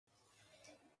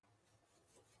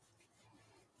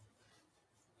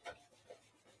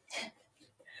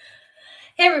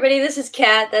Hey everybody, this is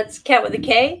Kat. That's Kat with a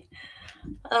K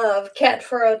of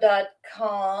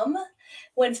catfurrow.com.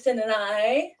 Winston and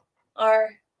I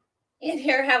are in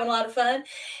here having a lot of fun.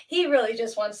 He really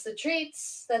just wants the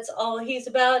treats. That's all he's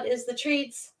about is the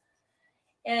treats.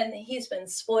 And he's been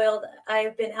spoiled.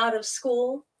 I've been out of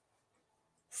school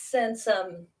since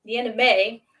the end of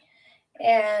May.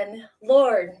 And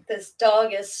Lord, this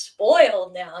dog is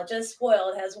spoiled now. Just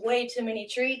spoiled. Has way too many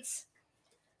treats.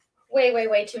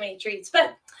 Way too many treats.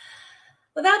 But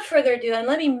without further ado, and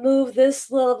let me move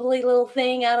this lovely little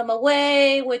thing out of my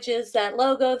way, which is that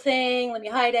logo thing. Let me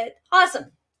hide it.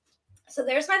 Awesome. So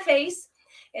there's my face.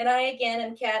 And I, again,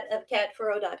 am Kat of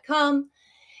catfurrow.com.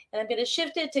 And I'm going to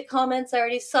shift it to comments. I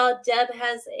already saw Deb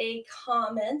has a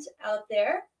comment out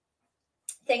there.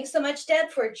 Thanks so much,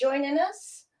 Deb, for joining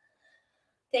us.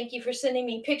 Thank you for sending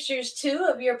me pictures, too,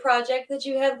 of your project that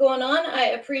you have going on.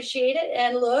 I appreciate it.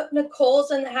 And look,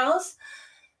 Nicole's in the house.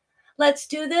 Let's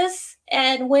do this.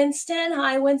 And Winston,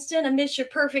 hi, Winston. I miss your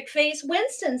perfect face.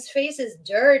 Winston's face is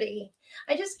dirty.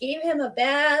 I just gave him a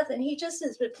bath, and he just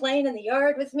has been playing in the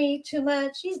yard with me too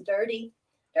much. He's dirty.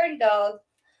 Dirty dog.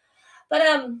 But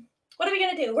what are we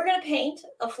going to do? We're going to paint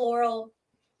a floral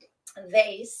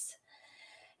vase.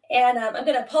 And I'm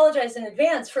going to apologize in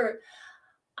advance for...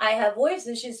 I have voice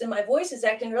issues and my voice is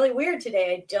acting really weird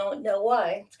today. I don't know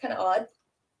why. It's kind of odd.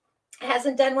 It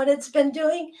hasn't done what it's been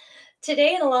doing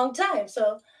today in a long time.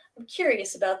 So I'm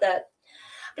curious about that.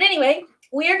 But anyway,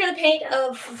 we are going to paint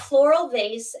a floral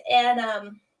vase. And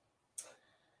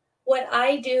what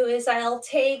I do is I'll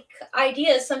take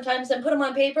ideas sometimes and put them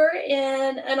on paper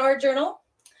in an art journal.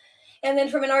 And then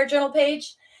from an art journal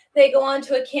page, they go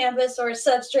onto a canvas or a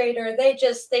substrate, or they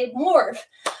morph.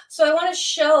 So I want to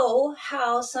show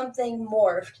how something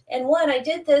morphed. And I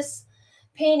did this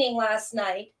painting last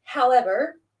night.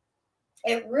 However,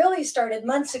 it really started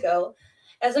months ago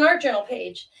as an art journal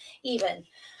page, even.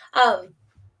 I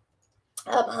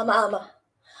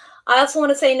also want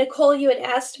to say, Nicole, you had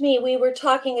asked me, we were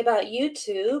talking about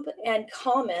YouTube and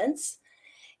comments.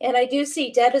 And I do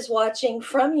see Deb is watching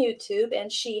from YouTube,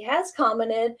 and she has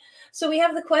commented. So we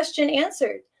have the question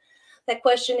answered. That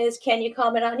question is, can you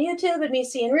comment on YouTube and me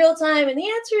see in real time? And the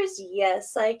answer is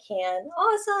yes, I can.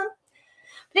 Awesome.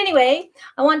 But anyway,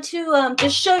 I want to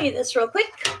just show you this real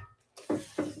quick.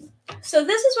 So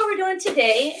this is what we're doing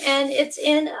today, and it's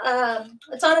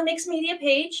on a mixed media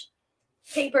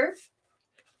paper.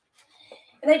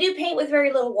 And I do paint with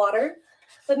very little water,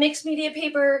 but mixed media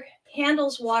paper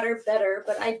handles water better,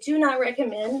 but I do not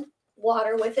recommend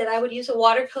water with it. I would use a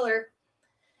watercolor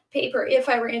paper if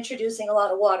I were introducing a lot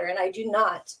of water, and I do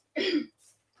not.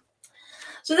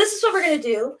 So this is what we're going to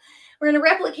do. We're going to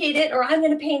replicate it, or I'm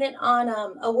going to paint it on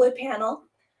a wood panel.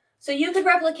 So you could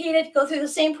replicate it, go through the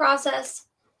same process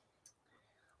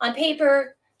on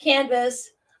paper,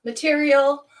 canvas,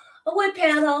 material, a wood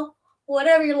panel,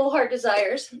 whatever your little heart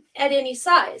desires at any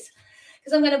size.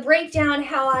 Because I'm going to break down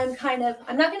how I'm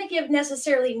not going to give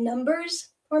necessarily numbers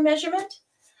or measurement,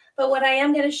 but what I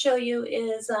am going to show you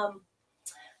is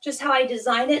just how I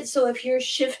design it. So if you're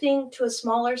shifting to a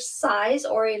smaller size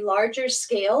or a larger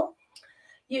scale,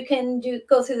 you can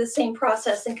go through the same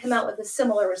process and come out with a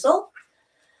similar result.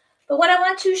 But what I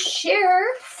want to share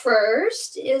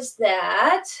first is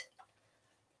that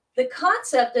the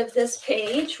concept of this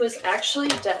page was actually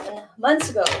done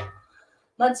months ago.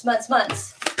 Months.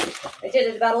 I did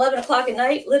it about 11 o'clock at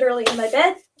night, literally in my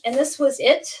bed, and this was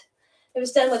it. It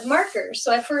was done with markers.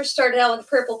 So I first started out with a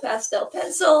purple pastel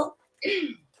pencil.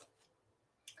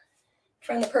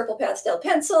 From the purple pastel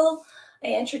pencil, I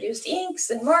introduced inks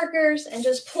and markers and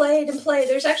just played and played.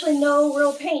 There's actually no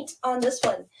real paint on this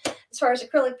one as far as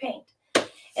acrylic paint.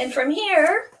 And from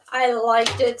here, I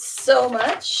liked it so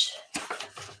much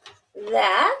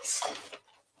that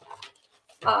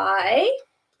I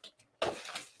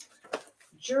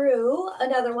drew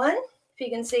another one, if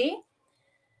you can see,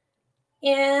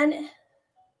 in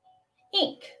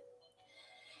ink.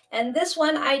 And this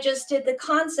one, I just did the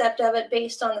concept of it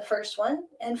based on the first one.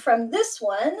 And from this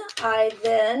one, I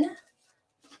then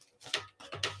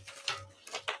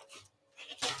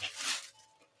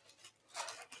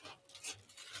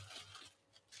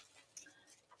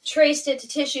traced it to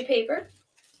tissue paper.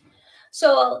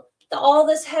 So all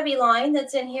this heavy line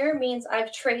that's in here means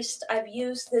I've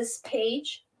used this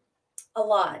page a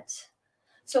lot.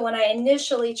 So when I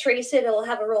initially trace it, it'll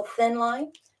have a real thin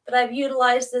line, but I've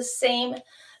utilized this same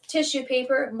tissue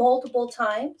paper multiple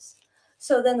times.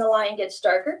 So then the line gets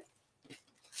darker.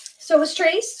 So it was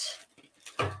traced.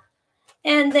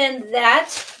 And then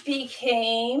that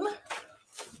became,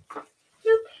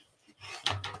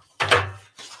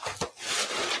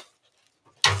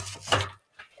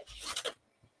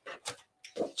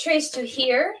 trace to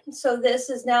here. So this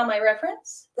is now my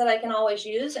reference that I can always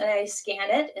use, and I scan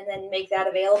it and then make that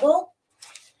available.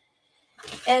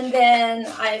 And then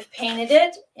I've painted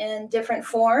it in different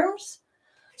forms.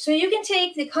 So you can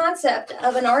take the concept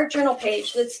of an art journal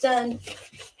page that's done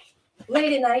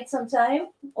late at night sometime,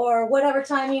 or whatever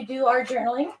time you do art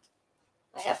journaling.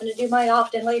 I happen to do mine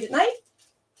often late at night.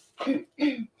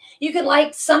 You could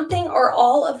like something or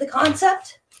all of the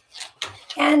concept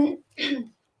and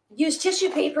use tissue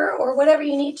paper or whatever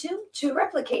you need to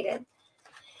replicate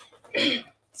it.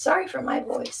 Sorry for my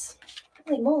voice.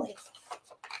 Holy moly.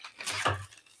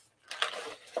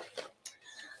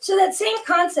 So that same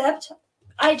concept,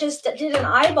 I just did an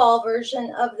eyeball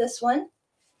version of this one.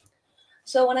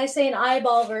 So when I say an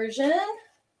eyeball version,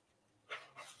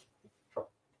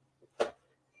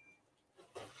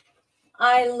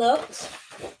 I looked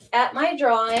at my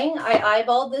drawing. I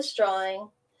eyeballed this drawing,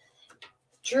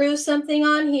 drew something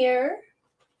on here,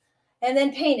 and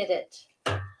then painted it.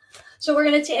 So we're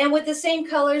going to, and with the same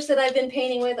colors that I've been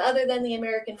painting with other than the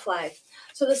American flag.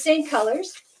 So the same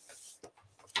colors.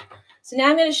 So now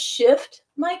I'm going to shift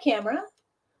my camera.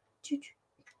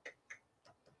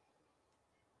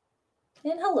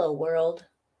 And hello, world.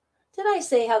 Did I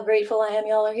say how grateful I am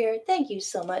y'all are here? Thank you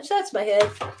so much. That's my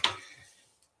head.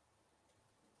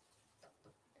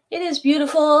 It is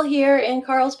beautiful here in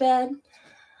Carlsbad.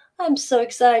 I'm so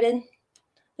excited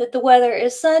that the weather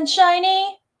is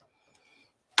sunshiny.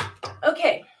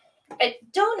 Okay,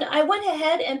 I went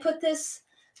ahead and put this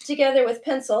together with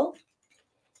pencil.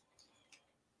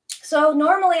 So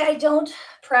normally I don't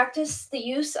practice the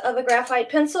use of a graphite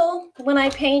pencil when I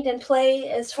paint and play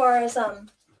as far as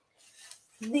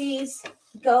these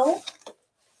go,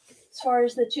 as far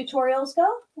as the tutorials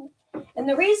go. And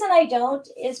the reason I don't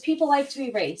is people like to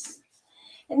erase.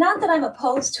 And not that I'm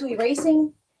opposed to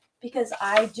erasing, because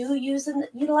I do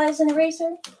utilize an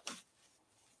eraser,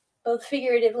 both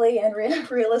figuratively and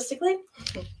realistically.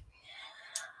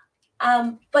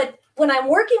 But when I'm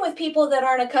working with people that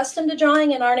aren't accustomed to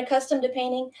drawing and aren't accustomed to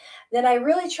painting, then I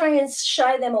really try and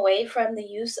shy them away from the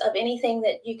use of anything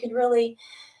that you can really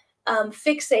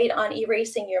fixate on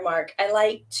erasing your mark. I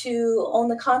like to own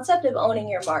the concept of owning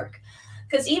your mark.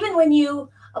 Because even when you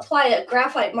apply a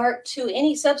graphite mark to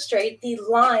any substrate, the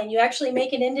line, you actually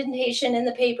make an indentation in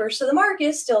the paper, so the mark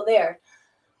is still there.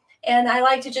 And I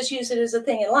like to just use it as a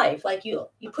thing in life. Like you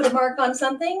put a mark on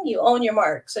something, you own your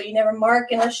mark. So you never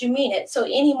mark unless you mean it. So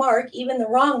any mark, even the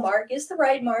wrong mark, is the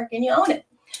right mark and you own it.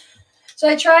 So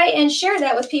I try and share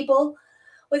that with people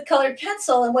with colored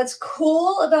pencil. And what's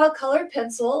cool about colored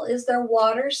pencil is they're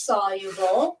water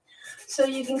soluble. So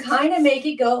you can kind of make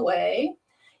it go away.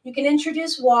 You can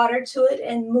introduce water to it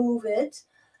and move it.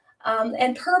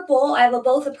 And purple, I have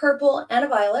both a purple and a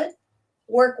violet,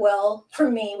 work well for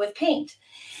me with paint.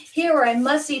 Here where I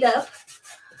mussied up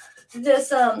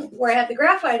this, where I have the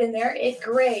graphite in there, it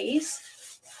grays.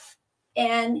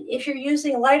 And if you're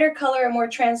using a lighter color or more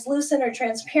translucent or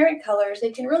transparent colors,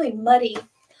 it can really muddy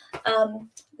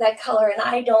that color, and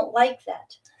I don't like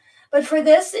that. But for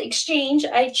this exchange,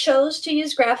 I chose to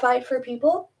use graphite for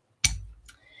people.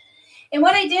 And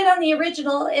what I did on the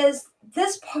original is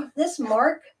this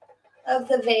mark of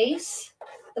the vase,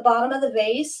 the bottom of the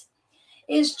vase,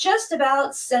 is just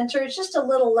about center. It's just a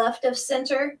little left of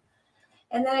center.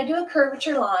 And then I do a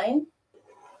curvature line.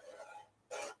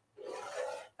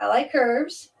 I like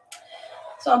curves.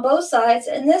 So on both sides.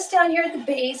 And this down here at the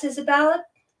base is about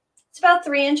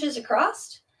 3 inches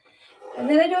across. And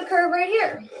then I do a curve right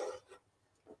here.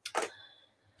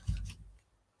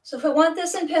 So if I want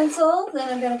this in pencil, then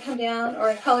I'm going to come down, or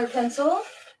in colored pencil.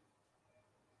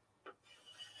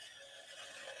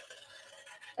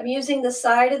 I'm using the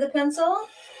side of the pencil,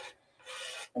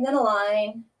 and then a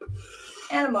line,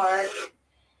 and a mark.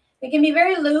 It can be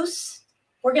very loose.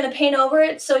 We're going to paint over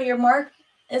it, so your mark,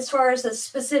 as far as a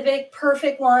specific,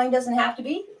 perfect line, doesn't have to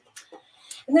be.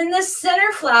 And then this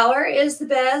center flower is the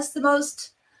best, the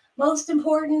most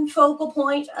important focal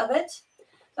point of it.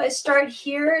 So I start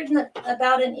here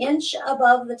about an inch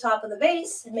above the top of the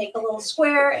vase and make a little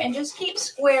square and just keep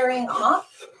squaring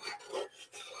off.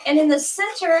 And in the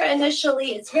center,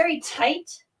 initially, it's very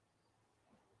tight.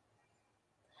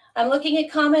 I'm looking at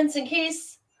comments in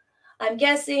case I'm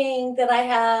guessing that I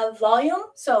have volume.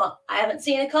 So I haven't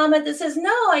seen a comment that says,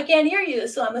 no, I can't hear you.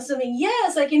 So I'm assuming,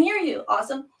 yes, I can hear you.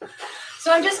 Awesome.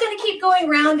 So I'm just going to keep going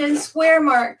around in square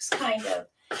marks, kind of.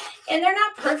 And they're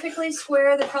not perfectly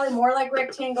square. They're probably more like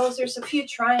rectangles. There's a few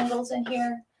triangles in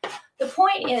here. The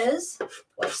point is,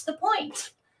 what's the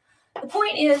point? The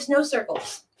point is no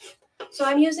circles. So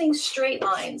I'm using straight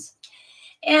lines.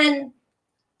 And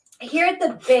here at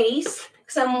the base,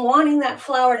 because I'm wanting that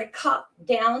flower to cop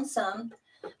down some.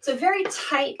 It's a very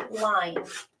tight line.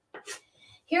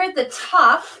 Here at the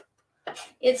top,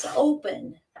 it's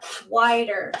open,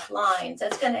 wider lines.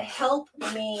 That's going to help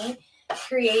me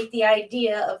create the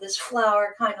idea of this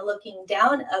flower kind of looking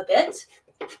down a bit,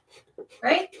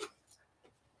 right?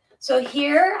 So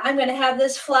here I'm going to have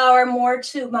this flower more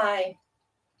to my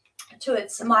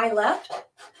left.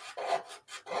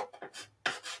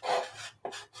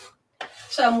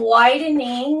 So I'm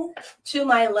widening to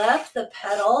my left the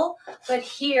petal, but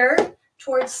here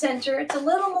towards center, it's a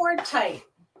little more tight.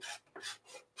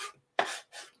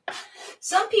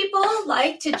 Some people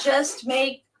like to just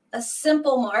make a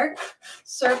simple mark,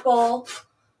 circle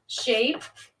shape,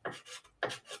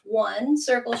 one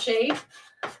circle shape,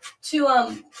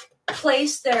 to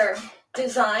place their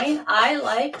design. I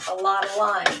like a lot of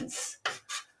lines.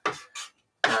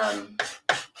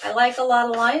 I like a lot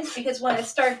of lines because when I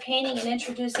start painting and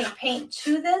introducing paint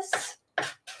to this,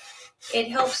 it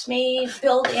helps me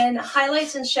build in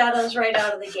highlights and shadows right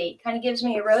out of the gate. Kind of gives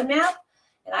me a roadmap,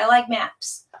 and I like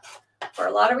maps for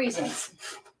a lot of reasons.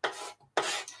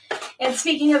 And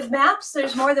speaking of maps,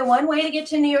 there's more than one way to get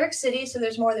to New York City, so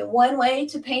there's more than one way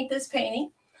to paint this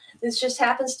painting. This just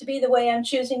happens to be the way I'm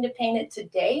choosing to paint it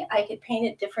today. I could paint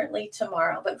it differently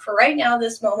tomorrow, but for right now,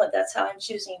 this moment, that's how I'm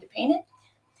choosing to paint it.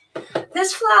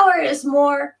 This flower is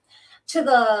more to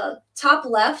the top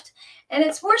left, and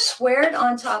it's more squared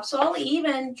on top, so I'll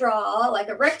even draw like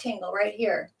a rectangle right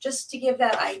here, just to give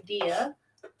that idea.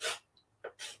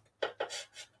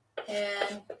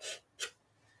 And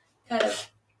kind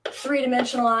of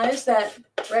three-dimensionalize that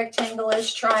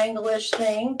rectangle-ish, triangle-ish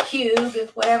thing,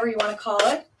 cube, whatever you want to call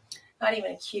it. Not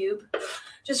even a cube,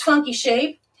 just funky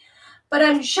shape. But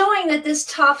I'm showing that this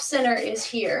top center is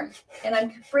here, and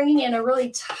I'm bringing in a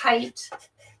really tight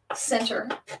center.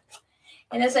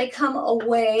 And as I come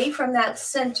away from that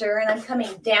center and I'm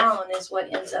coming down is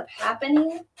what ends up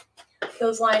happening.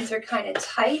 Those lines are kind of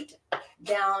tight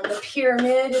down the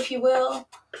pyramid, if you will.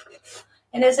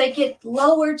 And as I get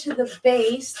lower to the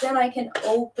base, then I can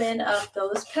open up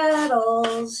those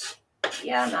petals.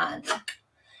 Yeah, man.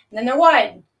 And then they're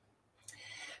wide.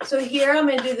 So here I'm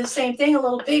going to do the same thing, a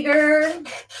little bigger.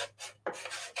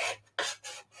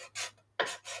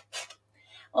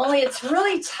 Only it's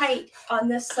really tight on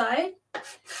this side.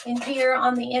 And here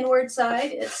on the inward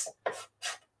side, it's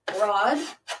broad,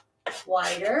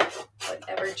 wider,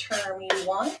 whatever term you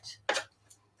want.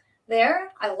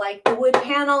 There, I like the wood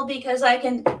panel because I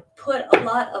can put a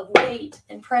lot of weight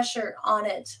and pressure on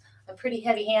it. I'm pretty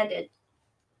heavy-handed.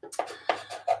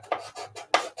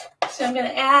 So I'm going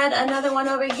to add another one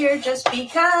over here just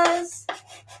because.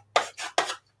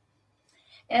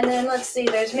 And then let's see,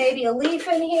 there's maybe a leaf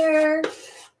in here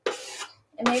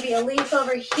and maybe a leaf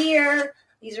over here.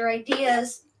 These are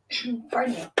ideas.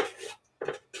 Pardon me.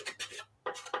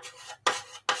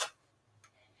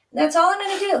 That's all I'm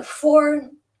going to do for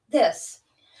this.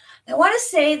 I want to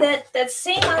say that that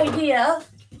same idea,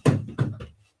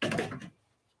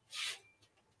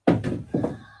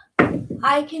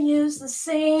 I can use the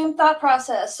same thought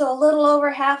process. So a little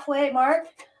over halfway mark,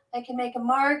 I can make a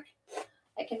mark.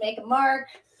 I can make a mark,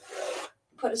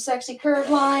 put a sexy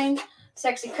curve line,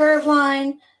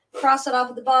 cross it off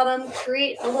at the bottom,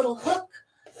 create a little hook.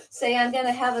 Say I'm going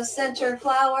to have a center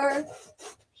flower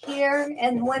here.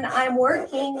 And when I'm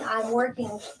working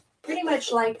pretty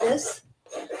much like this.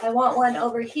 I want one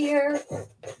over here,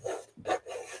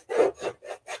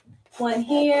 one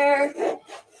here,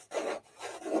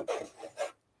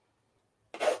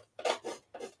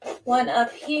 one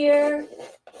up here.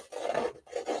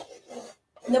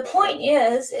 And the point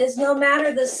is no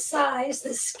matter the size,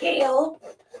 the scale,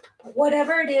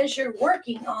 whatever it is you're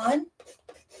working on,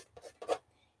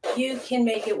 you can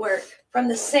make it work from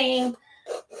the same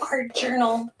art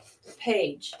journal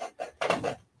page.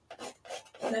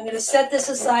 And I'm going to set this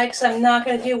aside because I'm not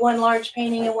going to do one large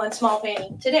painting and one small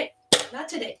painting today. Not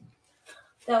today.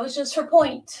 That was just for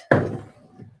point. And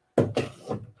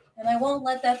I won't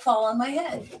let that fall on my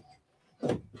head.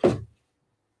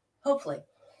 Hopefully.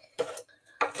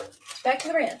 Back to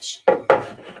the ranch.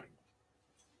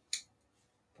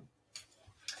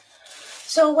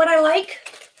 So what I like,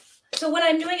 so when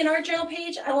I'm doing an art journal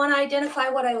page, I want to identify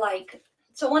what I like.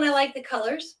 So when I like the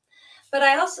colors, but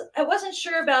I wasn't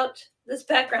sure about this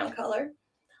background color.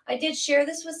 I did share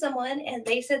this with someone and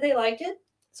they said they liked it,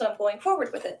 so I'm going forward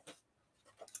with it.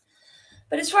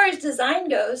 But as far as design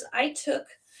goes, I took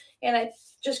and I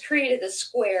just created a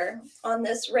square on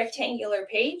this rectangular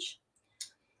page.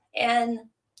 And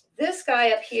this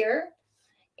guy up here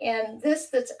and this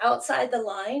that's outside the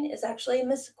line is actually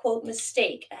a quote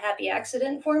mistake, a happy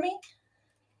accident for me.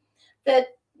 that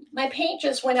my paint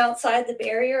just went outside the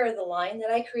barrier or the line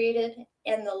that I created,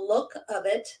 and the look of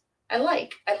it, I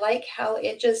like. I like how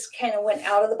it just kind of went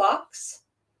out of the box,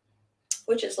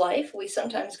 which is life. We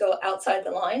sometimes go outside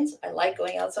the lines. I like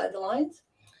going outside the lines.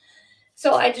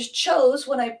 So I just chose,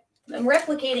 when I'm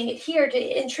replicating it here,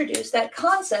 to introduce that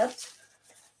concept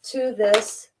to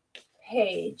this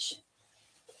page.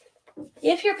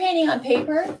 If you're painting on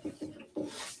paper,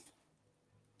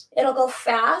 it'll go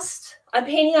fast. I'm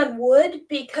painting on wood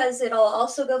because it'll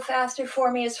also go faster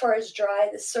for me as far as dry.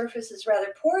 The surface is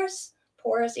rather porous,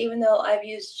 even though I've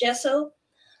used gesso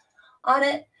on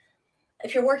it.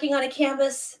 If you're working on a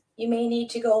canvas, you may need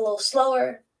to go a little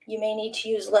slower. You may need to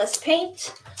use less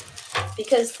paint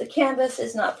because the canvas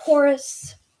is not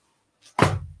porous.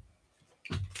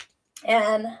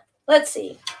 And let's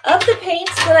see, of the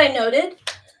paints that I noted,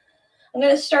 I'm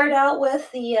going to start out with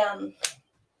the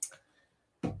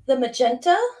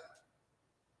Magenta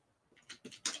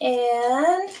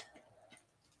and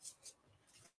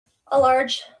a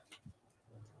large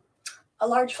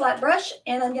flat brush,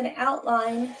 and I'm going to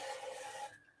outline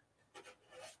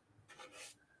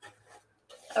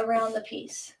around the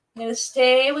piece. I'm going to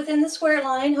stay within the square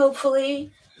line,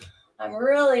 hopefully. I'm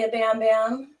really a bam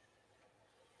bam.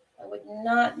 I would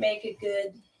not make a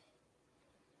good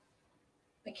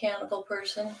mechanical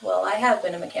person. Well, I have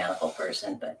been a mechanical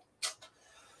person, but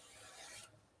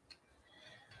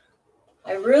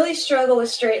I really struggle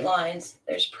with straight lines.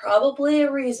 There's probably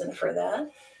a reason for that.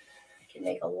 I can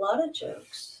make a lot of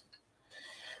jokes.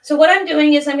 So what I'm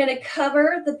doing is I'm going to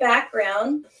cover the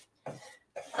background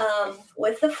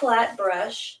with the flat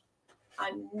brush.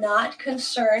 I'm not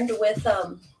concerned with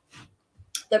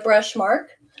the brush mark.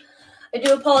 I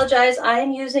do apologize.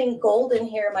 I'm using gold in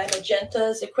here. My magenta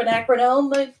is a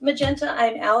Quinacridone magenta.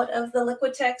 I'm out of the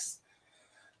Liquitex.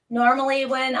 Normally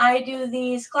when I do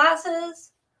these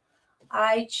classes,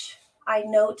 I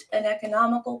note an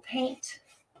economical paint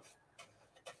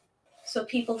so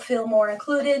people feel more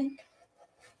included.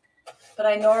 But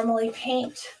I normally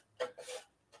paint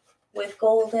with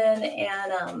golden,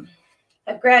 and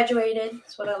I've graduated,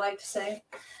 that's what I like to say,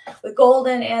 with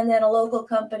golden, and then a local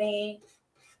company.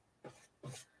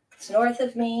 It's north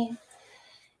of me,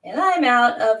 and I'm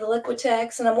out of the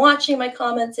Liquitex, and I'm watching my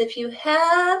comments. If you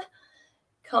have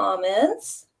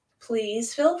comments,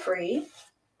 please feel free.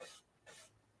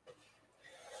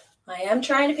 I am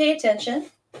trying to pay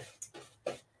attention.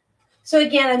 So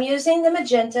again, I'm using the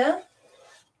magenta,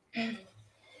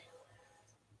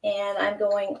 and I'm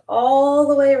going all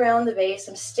the way around the vase.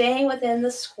 I'm staying within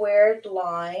the squared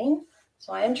line,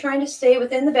 so I am trying to stay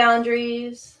within the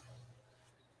boundaries.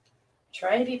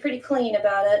 Trying to be pretty clean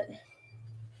about it.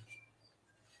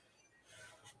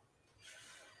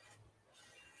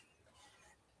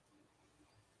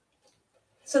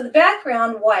 So the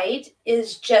background white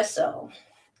is gesso.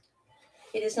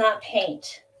 It is not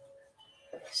paint.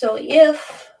 So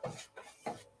if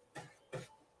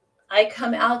I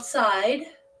come outside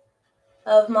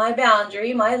of my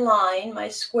boundary, my line, my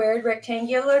squared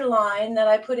rectangular line that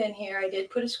I put in here, I did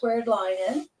put a squared line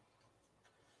in.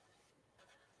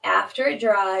 After it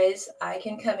dries, I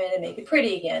can come in and make it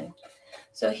pretty again.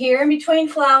 So here in between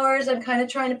flowers, I'm kind of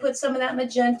trying to put some of that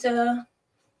magenta.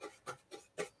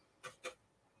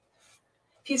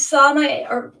 If you saw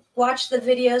or watched the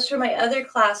videos from my other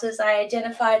classes, I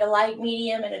identified a light,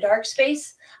 medium, and a dark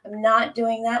space. I'm not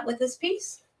doing that with this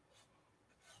piece.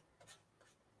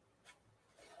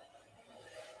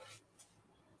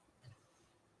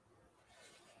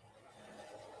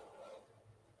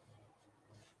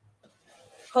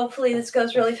 Hopefully this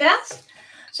goes really fast.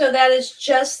 So that is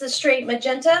just the straight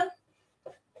magenta.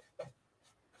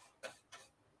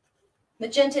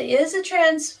 Magenta is a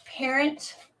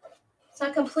transparent, it's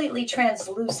not completely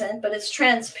translucent, but it's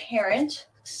transparent,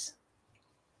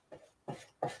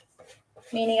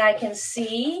 meaning I can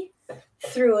see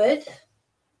through it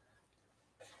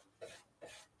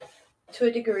to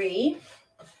a degree.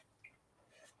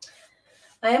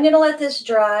 I am going to let this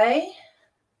dry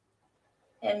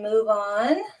and move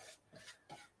on.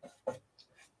 But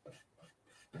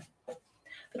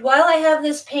while I have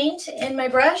this paint in my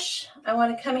brush, I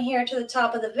want to come here to the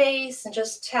top of the vase and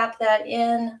just tap that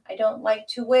in. I don't like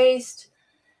to waste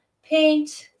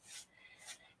paint.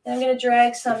 And I'm going to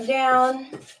drag some down.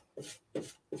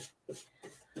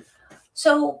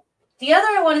 So the other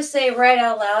I want to say right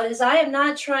out loud is I am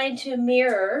not trying to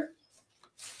mirror.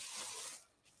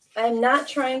 I'm not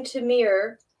trying to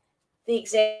mirror the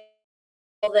example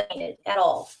that I painted at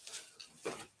all.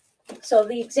 So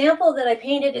the example that I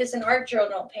painted is an art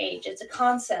journal page. It's a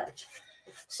concept.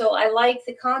 So I like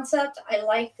the concept. I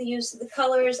like the use of the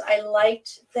colors. I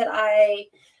liked that I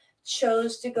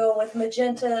chose to go with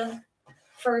magenta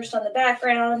first on the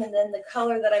background and then the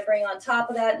color that I bring on top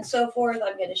of that and so forth.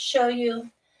 I'm going to show you.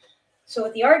 So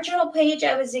with the art journal page,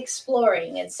 I was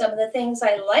exploring and some of the things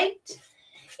I liked.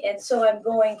 And so I'm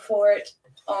going for it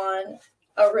on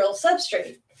a real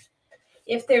substrate.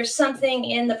 If there's something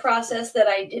in the process that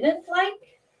I didn't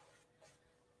like,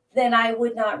 then I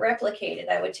would not replicate it.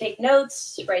 I would take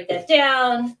notes, write that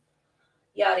down,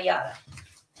 yada, yada.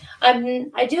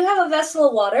 I do have a vessel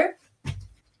of water,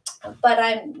 but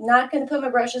I'm not going to put my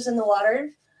brushes in the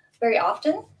water very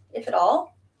often, if at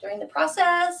all, during the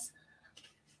process.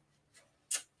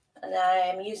 And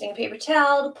I'm using a paper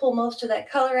towel to pull most of that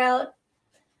color out.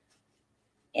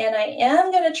 And I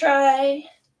am going to try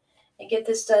and get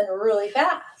this done really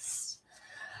fast.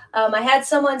 I had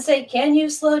someone say, can you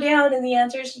slow down? And the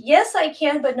answer is, yes, I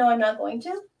can, but no, I'm not going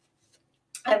to.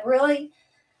 I'm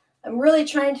really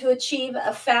trying to achieve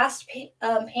a fast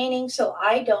painting so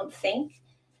I don't think.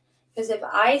 Because if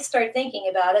I start thinking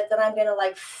about it, then I'm going to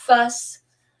like fuss.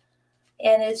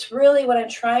 And it's really what I'm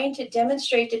trying to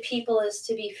demonstrate to people is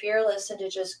to be fearless and to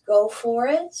just go for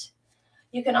it.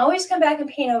 You can always come back and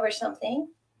paint over something.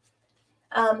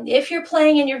 If you're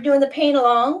playing and you're doing the paint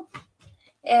along,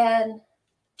 and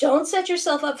don't set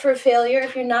yourself up for failure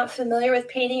if you're not familiar with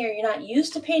painting or you're not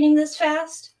used to painting this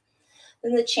fast,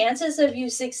 then the chances of you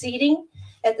succeeding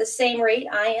at the same rate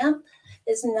I am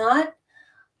is not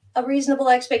a reasonable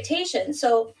expectation.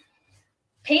 So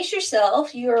pace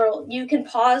yourself. You can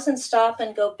pause and stop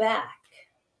and go back.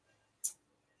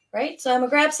 Right? So I'm going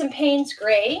to grab some Payne's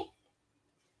Gray.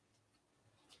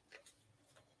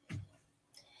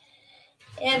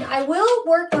 And I will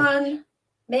work on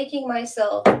making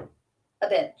myself a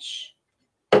bench.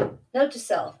 Note to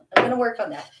self, I'm going to work on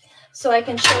that. So I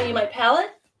can show you my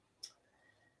palette.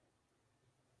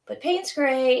 But Payne's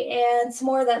Gray and some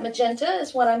more of that magenta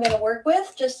is what I'm going to work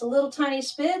with. Just a little tiny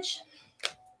smidge.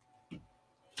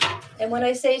 And when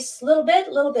I say little bit,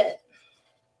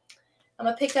 I'm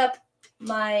going to pick up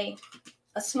a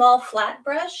small flat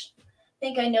brush. I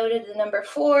think I noted the number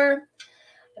 4.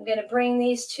 I'm going to bring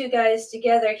these two guys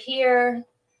together here,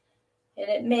 and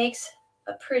it makes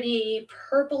a pretty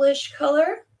purplish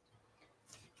color.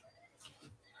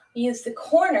 Use the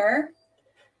corner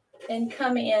and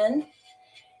come in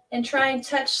and try and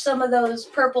touch some of those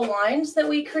purple lines that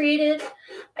we created.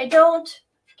 I don't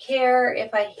care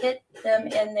if I hit them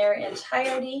in their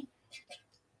entirety.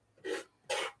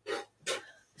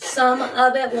 Some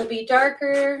of it will be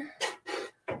darker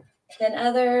than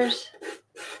others.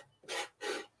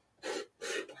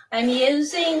 I'm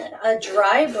using a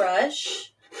dry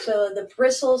brush, so the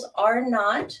bristles are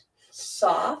not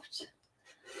soft.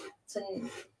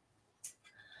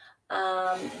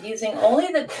 Using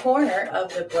only the corner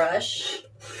of the brush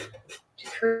to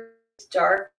create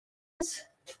dark.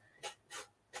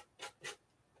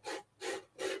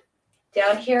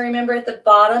 Down here, remember at the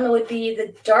bottom, it would be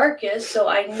the darkest, so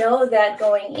I know that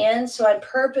going in, so I'm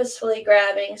purposefully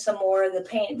grabbing some more of the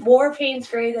paint, more Payne's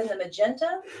Gray than the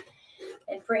magenta,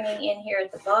 and bringing in here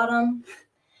at the bottom.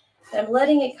 And I'm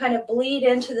letting it kind of bleed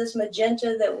into this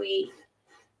magenta that we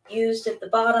used at the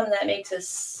bottom. That makes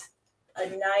us a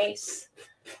nice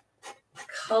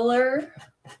color.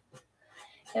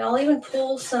 And I'll even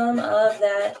pull some of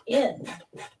that in,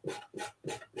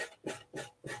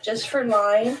 just for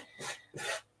line.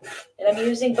 And I'm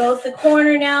using both the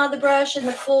corner now of the brush and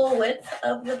the full width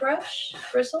of the brush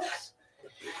bristles.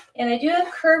 And I do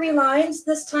have curvy lines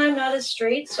this time, not as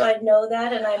straight, so I know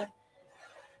that, and I'm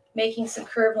making some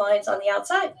curved lines on the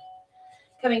outside.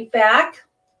 Coming back,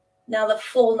 now the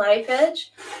full knife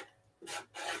edge.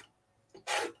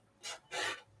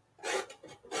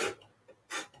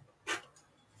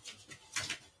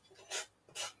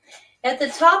 At the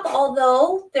top,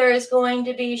 although there is going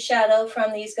to be shadow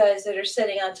from these guys that are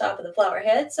sitting on top of the flower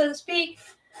head, so to speak,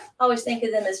 I always think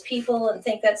of them as people and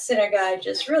think that center guy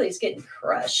just really is getting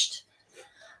crushed.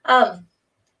 I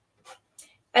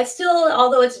still,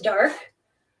 although it's dark,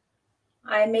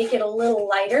 I make it a little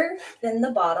lighter than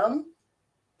the bottom.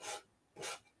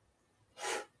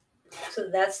 So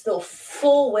that's the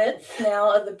full width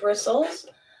now of the bristles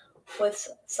with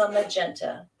some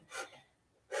magenta.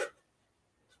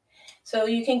 So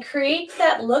you can create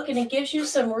that look, and it gives you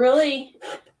some really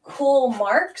cool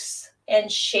marks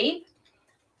and shape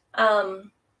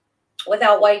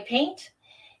without white paint.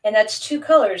 And that's 2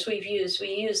 colors we've used.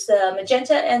 We used the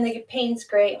magenta and the Payne's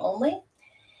Gray only.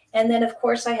 And then, of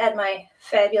course, I had my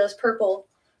fabulous purple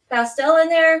pastel in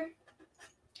there.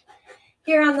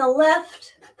 Here on the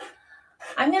left,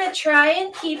 I'm going to try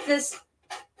and keep this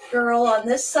girl on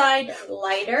this side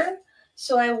lighter.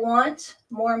 So I want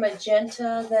more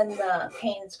magenta than the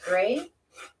Payne's gray.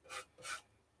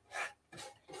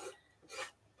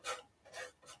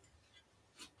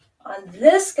 On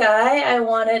this guy, I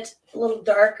want it a little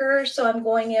darker, so I'm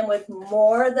going in with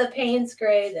more of the Payne's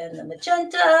gray than the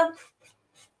magenta.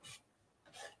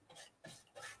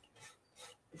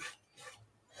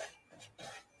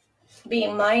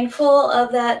 Being mindful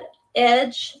of that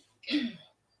edge.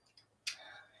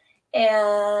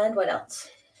 And what else?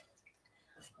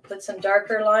 I'll put some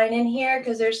darker line in here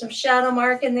because there's some shadow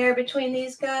mark in there between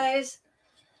these guys.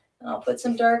 And I'll put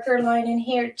some darker line in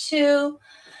here too.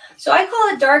 So I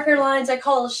call it darker lines. I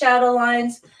call it shadow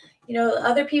lines. You know,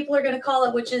 other people are going to call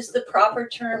it, which is the proper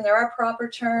term. There are proper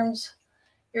terms,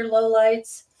 your low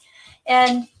lights.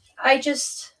 And I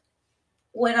just,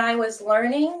 when I was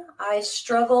learning, I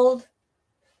struggled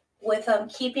with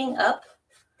keeping up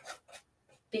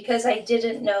because I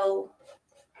didn't know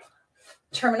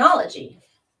terminology.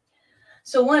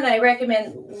 So one, I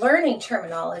recommend learning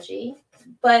terminology,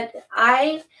 but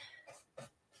I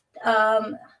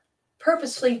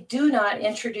purposely do not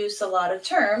introduce a lot of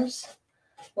terms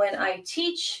when I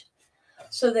teach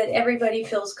so that everybody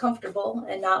feels comfortable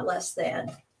and not less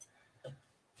than.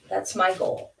 That's my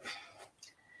goal.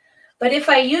 But if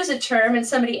I use a term and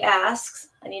somebody asks,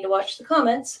 I need to watch the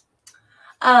comments,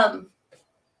 and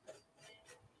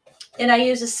I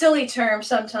use a silly term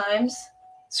sometimes.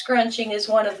 Scrunching is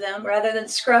one of them. Rather than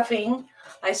scruffing,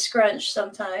 I scrunch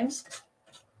sometimes.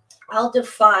 I'll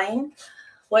define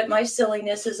what my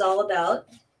silliness is all about.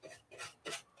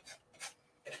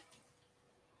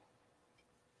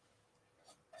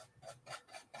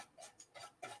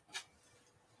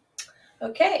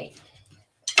 Okay.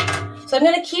 So I'm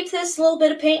going to keep this little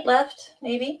bit of paint left,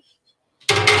 maybe.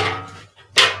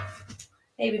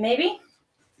 Maybe.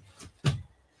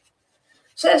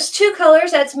 So there's two colors,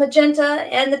 that's magenta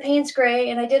and the Payne's gray,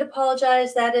 and I did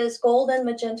apologize, that is golden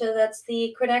magenta, that's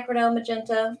the Quinacridone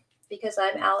magenta, because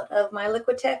I'm out of my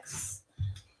Liquitex.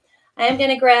 I am going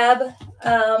to grab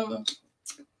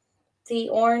the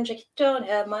orange. I don't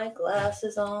have my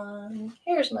glasses on.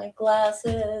 Here's my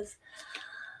glasses.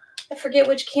 I forget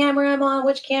which camera I'm on,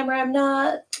 which camera I'm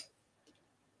not.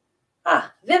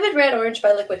 Vivid Red Orange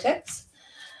by Liquitex.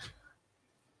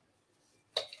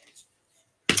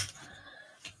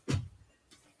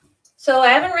 So I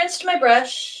haven't rinsed my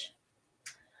brush.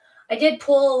 I did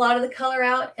pull a lot of the color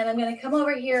out, and I'm going to come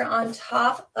over here on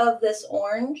top of this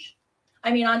orange.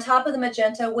 I mean, on top of the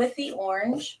magenta with the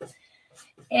orange.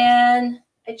 And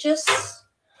I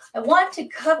want to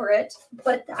cover it,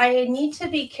 but I need to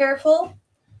be careful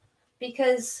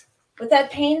because with that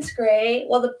Payne's gray,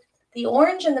 well, the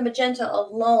orange and the magenta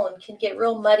alone can get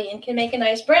real muddy and can make a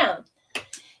nice brown.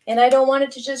 And I don't want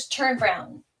it to just turn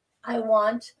brown. I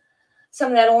want some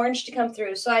of that orange to come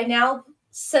through. So I now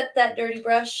set that dirty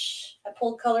brush. I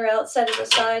pulled color out, set it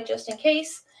aside just in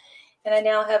case. And I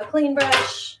now have a clean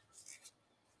brush.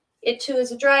 It too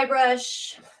is a dry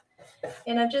brush.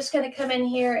 And I'm just going to come in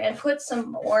here and put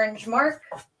some orange mark.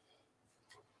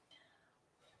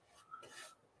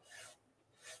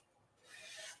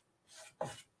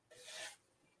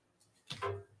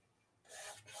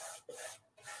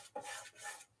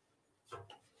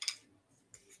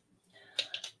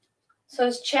 So I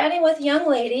was chatting with a young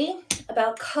lady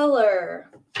about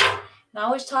color. And I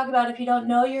always talk about if you don't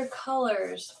know your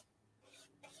colors.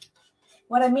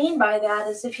 What I mean by that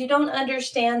is if you don't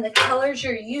understand the colors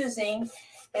you're using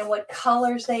and what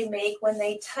colors they make when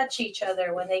they touch each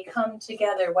other, when they come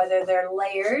together, whether they're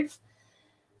layered,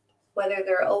 whether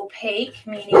they're opaque,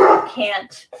 meaning you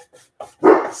can't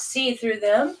see through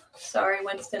them. Sorry,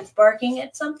 Winston's barking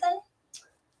at something.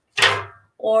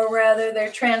 Or rather they're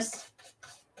transparent,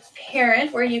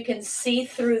 where you can see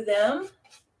through them.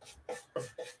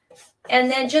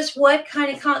 And then just what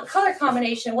kind of color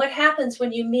combination, what happens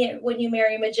when you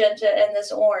marry magenta and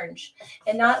this orange.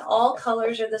 And not all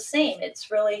colors are the same.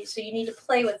 It's really, so you need to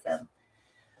play with them.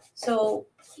 So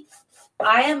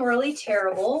I am really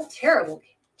terrible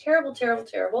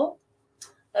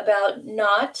about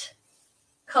not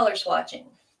color swatching.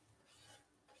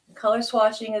 Color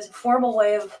swatching is a formal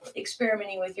way of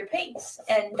experimenting with your paints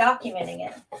and documenting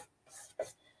it.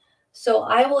 So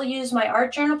I will use my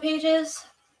art journal pages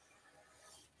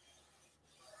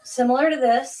similar to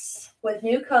this with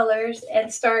new colors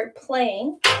and start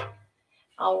playing.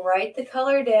 I'll write the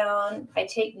color down. I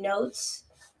take notes.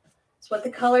 It's what the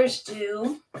colors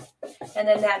do. And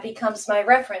then that becomes my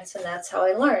reference, and that's how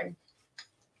I learn.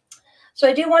 So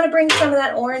I do want to bring some of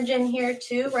that orange in here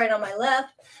too, right on my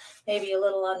left, maybe a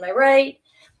little on my right.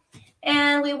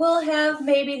 And we will have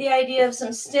maybe the idea of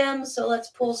some stems. So let's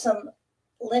pull some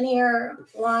linear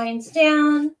lines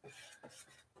down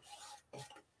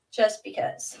just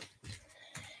because.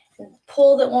 And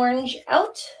pull the orange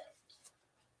out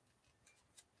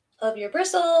of your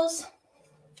bristles.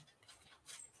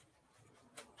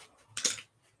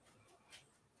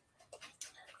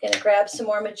 Gonna grab some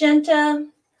more magenta.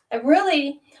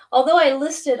 Although I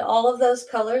listed all of those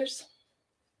colors,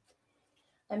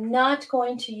 I'm not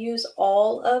going to use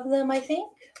all of them, I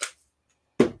think.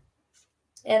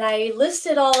 And I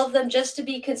listed all of them just to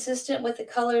be consistent with the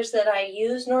colors that I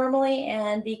use normally.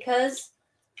 And because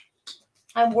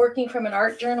I'm working from an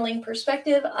art journaling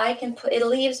perspective, it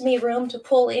leaves me room to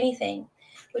pull anything,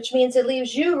 which means it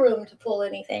leaves you room to pull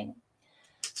anything.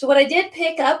 So what I did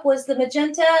pick up was the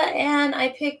magenta, and I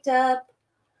picked up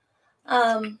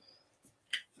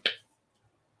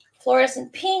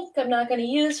fluorescent pink. I'm not going to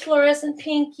use fluorescent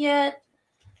pink yet.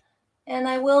 And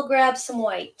I will grab some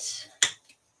white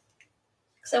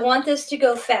because I want this to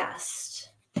go fast.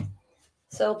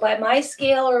 So by my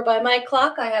scale or by my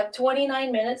clock, I have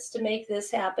 29 minutes to make this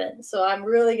happen. So I'm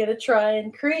really going to try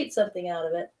and create something out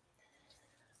of it.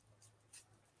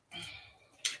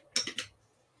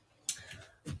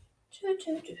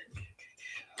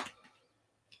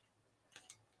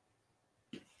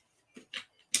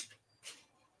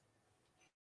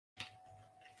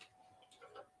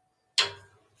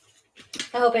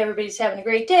 I hope everybody's having a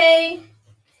great day.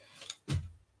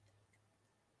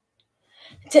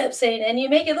 Deb saying, and you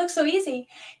make it look so easy.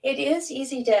 It is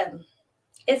easy, Deb.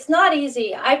 It's not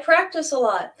easy. I practice a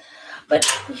lot. But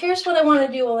here's what I want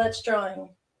to do while that's drawing.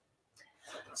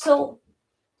 So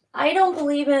I don't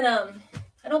believe in a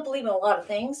lot of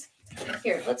things.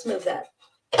 Here, let's move that.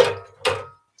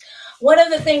 One of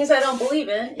the things I don't believe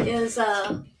in is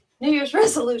New Year's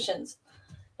resolutions.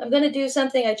 I'm going to do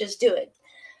something, I just do it.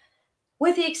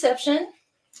 With the exception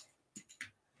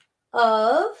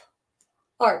of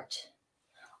art,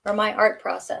 or my art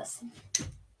process.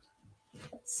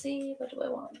 Let's see, what do I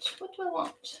want? What do I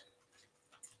want?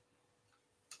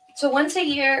 So once a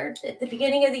year, at the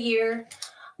beginning of the year,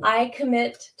 I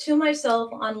commit to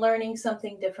myself on learning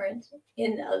something different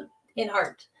in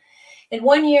art. In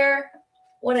one year,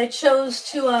 when I chose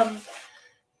to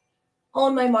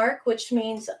own my mark, which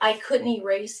means I couldn't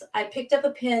erase, I picked up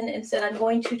a pen and said I'm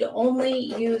going to only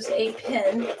use a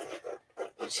pen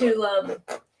to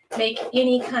make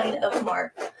any kind of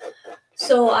mark.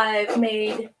 So I've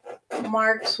made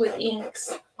marks with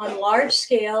inks on large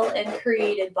scale and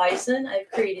created bison.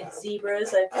 I've created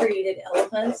zebras. I've created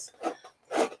elephants.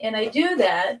 And I do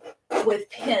that with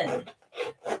pen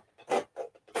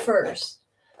first.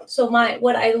 So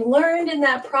what I learned in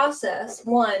that process,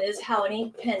 one, is how an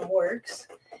ink pen works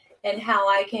and how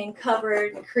I can cover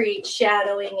and create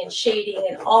shadowing and shading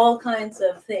and all kinds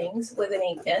of things with an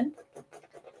ink pen.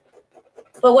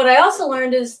 But what I also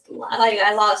learned is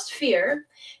I lost fear,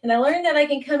 and I learned that I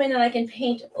can come in and I can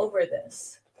paint over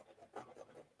this.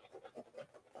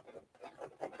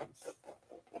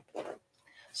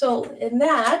 So in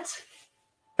that,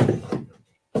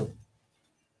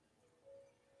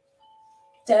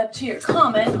 Deb, to your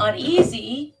comment on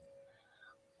easy,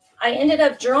 I ended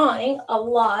up drawing a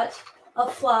lot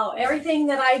of flower. Everything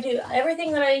that I do,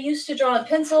 everything that I used to draw in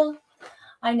pencil,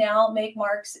 I now make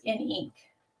marks in ink.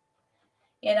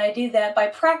 And I do that by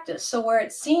practice. So where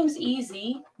it seems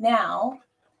easy now,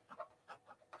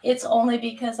 it's only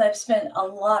because I've spent a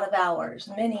lot of hours,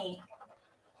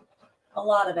 a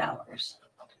lot of hours.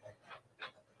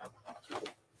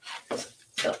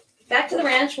 So back to the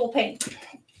ranch, we'll paint.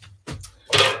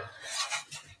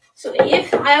 So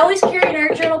if I always carry an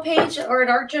art journal page or an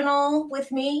art journal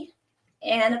with me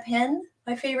and a pen,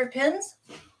 my favorite pens,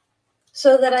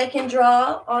 so that I can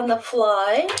draw on the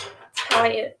fly.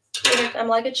 I'm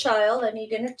like a child. I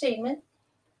need entertainment.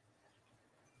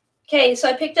 Okay, so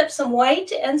I picked up some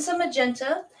white and some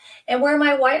magenta. And where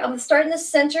my white, I'm starting the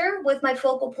center with my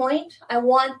focal point. I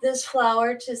want this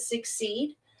flower to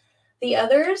succeed. The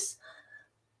others,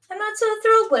 I'm not so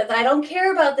thrilled with. I don't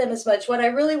care about them as much. What I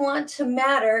really want to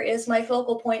matter is my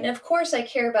focal point. And of course I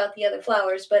care about the other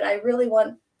flowers, but I really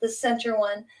want the center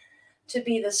one to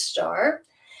be the star.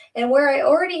 And where I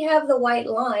already have the white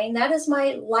line, that is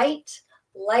my light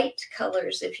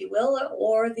colors, if you will,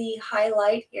 or the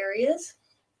highlight areas.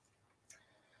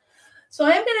 So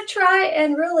I'm going to try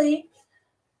and really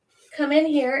come in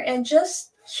here and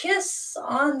just kiss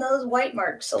on those white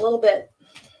marks a little bit.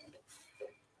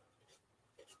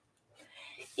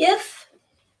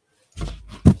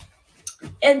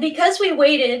 And because we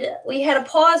waited, we had a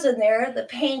pause in there, the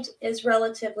paint is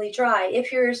relatively dry.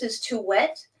 If yours is too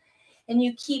wet and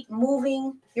you keep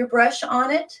moving your brush on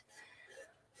it,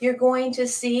 you're going to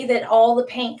see that all the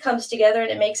paint comes together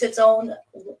and it makes its own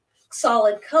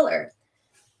solid color.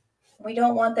 We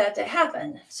don't want that to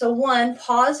happen. So one,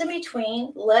 pause in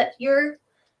between, let your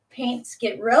paints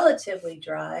get relatively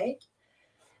dry.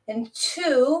 And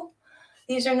two,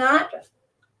 these are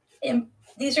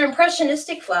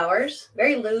impressionistic flowers,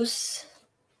 very loose.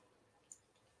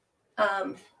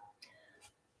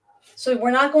 So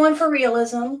we're not going for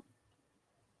realism.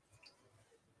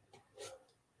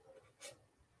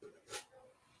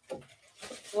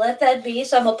 Let that be.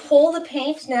 So I'm going to pull the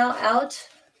paint now out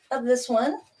of this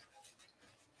one.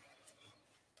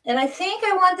 And I think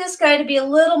I want this guy to be a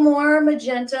little more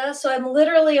magenta. So I'm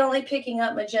literally only picking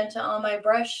up magenta on my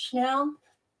brush now.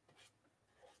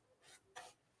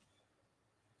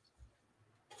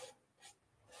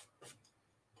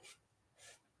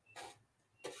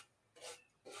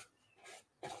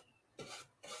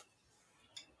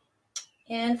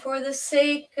 And for the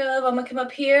sake of, I'm going to come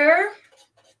up here,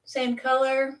 same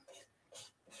color.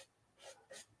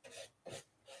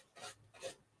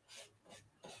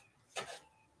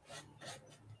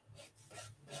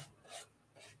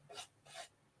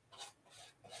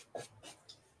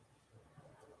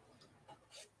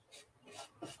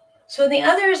 So the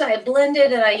others I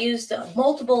blended and I used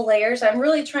multiple layers. I'm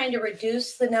really trying to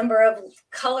reduce the number of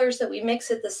colors that we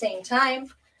mix at the same time.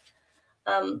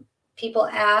 People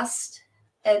asked,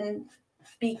 and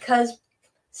because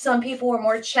some people were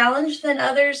more challenged than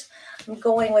others, I'm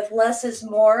going with less is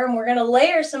more. And we're going to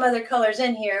layer some other colors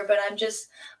in here, but I'm just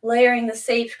layering the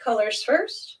safe colors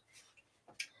first.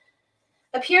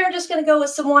 Up here, I'm just going to go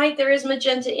with some white. There is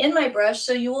magenta in my brush,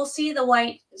 so you will see the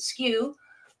white skew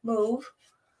move.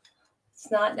 It's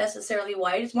not necessarily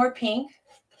white, it's more pink.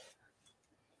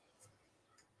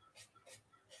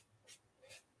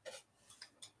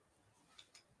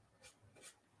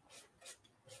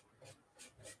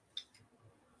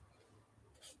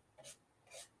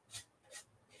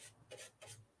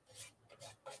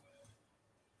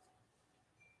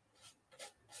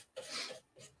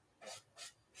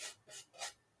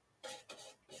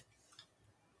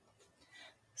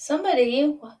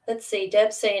 Somebody, let's see,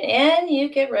 Deb's saying, and you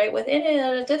get right with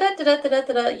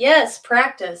it. Yes,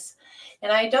 practice.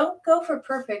 And I don't go for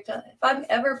perfect. If I'm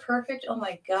ever perfect, oh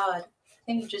my God, I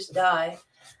think you just die.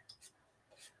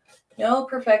 No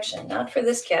perfection, not for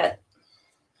this cat.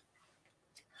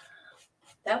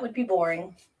 That would be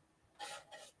boring.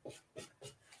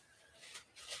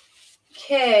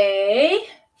 Okay.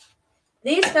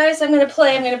 These guys I'm going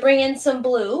to bring in some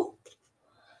blue.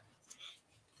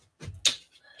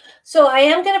 So I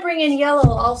am going to bring in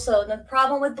yellow also. The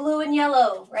problem with blue and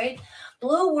yellow, right?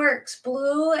 Blue works.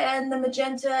 Blue and the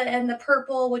magenta and the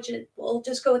purple, which we'll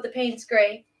just go with the Payne's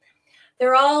gray.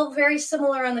 They're all very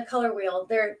similar on the color wheel.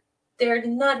 They're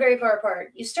not very far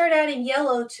apart. You start adding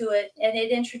yellow to it and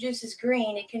it introduces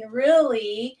green. It can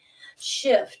really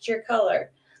shift your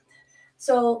color.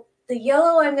 So the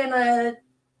yellow I'm going to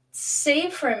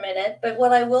save for a minute, but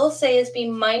what I will say is be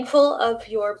mindful of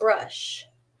your brush.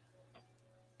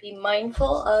 Be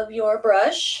mindful of your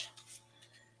brush.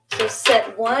 So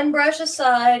set one brush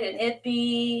aside and it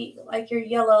be like your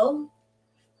yellow.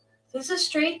 This is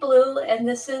straight blue and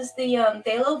this is the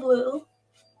phthalo blue.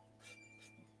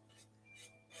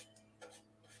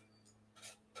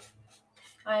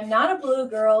 I'm not a blue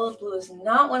girl. Blue is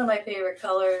not one of my favorite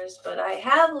colors, but I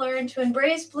have learned to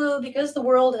embrace blue because the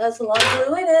world has a lot of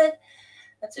blue in it.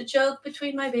 That's a joke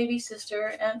between my baby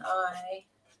sister and I.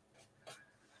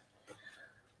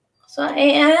 So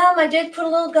I did put a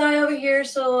little guy over here,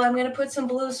 so I'm going to put some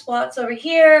blue spots over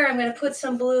here. I'm going to put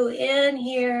some blue in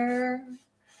here,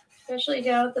 especially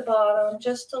down at the bottom,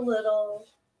 just a little.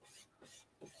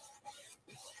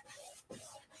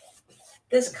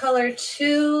 This color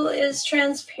too is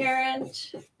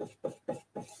transparent.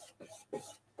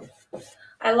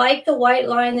 I like the white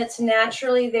line that's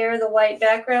naturally there, the white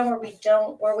background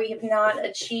where we have not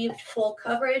achieved full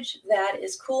coverage. That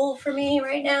is cool for me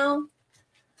right now.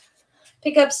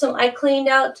 Pick up some, I cleaned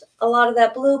out a lot of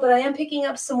that blue, but I am picking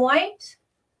up some white.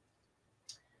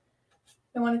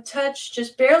 I want to touch,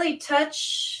 just barely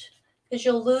touch, because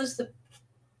you'll lose the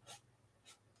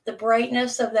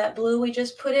brightness of that blue we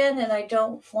just put in, and I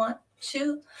don't want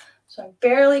to. So I'm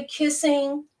barely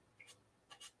kissing.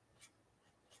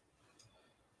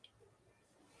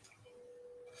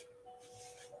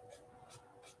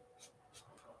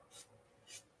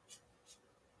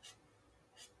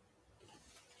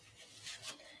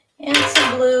 And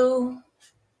some blue.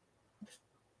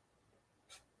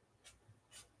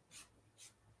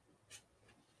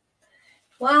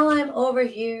 While I'm over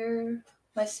here,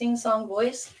 my sing-song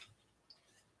voice,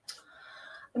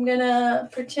 I'm going to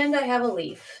pretend I have a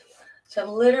leaf. So I'm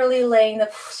literally laying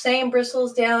the same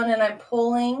bristles down and I'm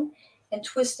pulling and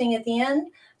twisting at the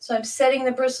end. So I'm setting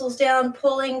the bristles down,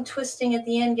 pulling, twisting at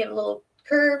the end, give a little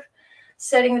curve.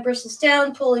 Setting the bristles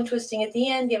down, pulling, twisting at the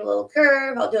end, give a little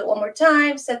curve. I'll do it one more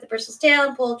time. Set the bristles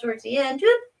down, pull towards the end.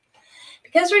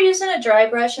 Because we're using a dry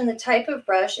brush and the type of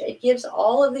brush, it gives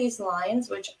all of these lines,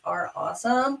 which are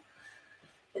awesome.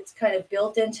 It's kind of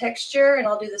built-in texture, and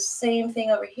I'll do the same thing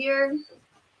over here.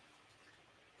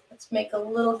 Let's make a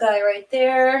little guy right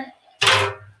there.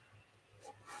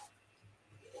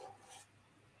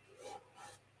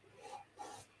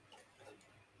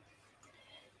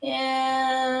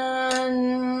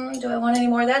 And do I want any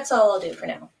more? That's all I'll do for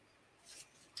now.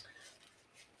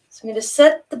 So I'm going to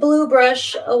set the blue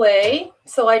brush away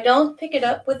so I don't pick it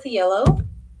up with the yellow. I'm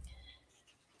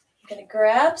going to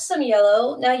grab some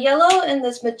yellow. Now yellow and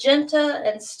this magenta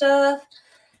and stuff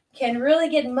can really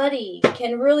get muddy,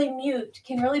 can really mute,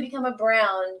 can really become a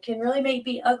brown, can really make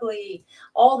me ugly,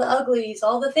 all the uglies,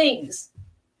 all the things.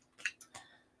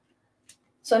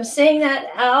 So I'm saying that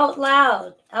out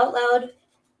loud, out loud,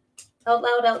 out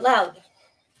loud, out loud.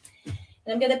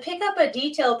 And I'm going to pick up a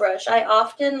detail brush. I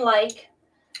often like,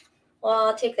 well,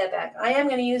 I'll take that back. I am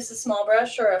going to use a small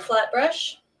brush or a flat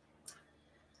brush.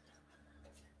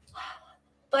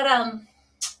 But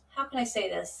how can I say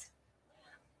this?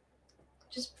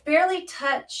 Just barely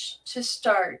touch to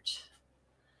start,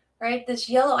 right? This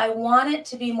yellow, I want it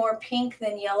to be more pink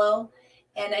than yellow.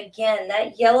 And again,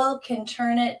 that yellow can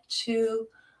turn it to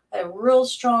a real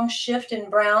strong shift in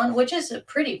brown, which is a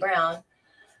pretty brown,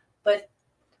 but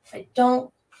I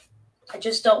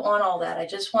just don't want all that. I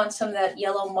just want some of that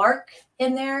yellow mark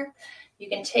in there. You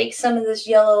can take some of this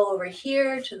yellow over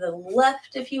here to the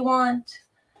left if you want.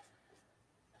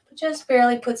 But just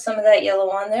barely put some of that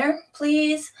yellow on there,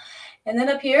 please. And then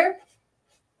up here,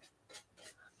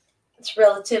 it's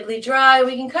relatively dry.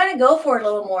 We can kind of go for it a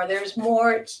little more. There's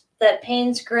more. That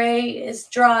Payne's gray is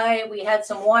dry. We had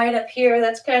some white up here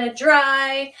that's kind of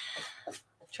dry. I'm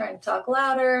trying to talk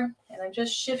louder, and I'm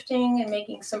just shifting and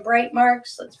making some bright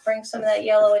marks. Let's bring some of that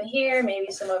yellow in here,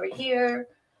 maybe some over here.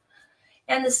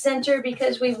 And the center,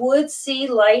 because we would see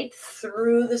light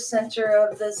through the center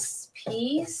of this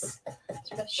piece,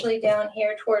 especially down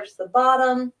here towards the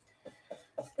bottom.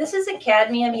 This is a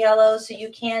cadmium yellow, so you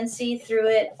can see through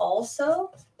it also.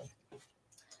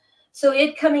 So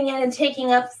it coming in and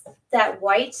taking up that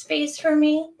white space for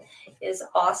me is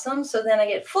awesome. So then I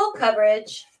get full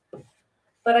coverage,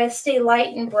 but I stay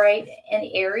light and bright and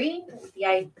airy. The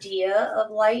idea of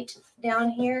light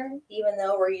down here, even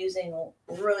though we're using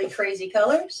really crazy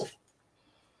colors.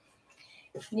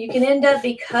 And you can end up,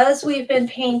 because we've been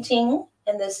painting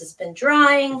and this has been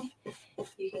drying,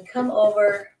 you can come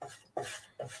over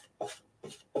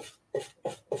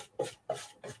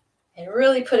and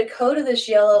really put a coat of this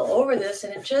yellow over this,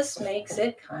 and it just makes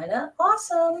it kind of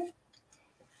awesome.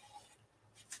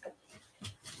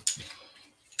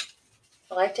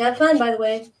 I like to have fun, by the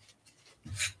way.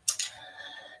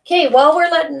 Okay, while we're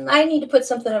I need to put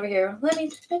something over here.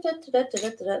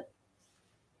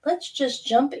 Let's just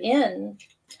jump in.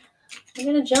 I'm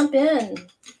going to jump in.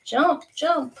 Jump.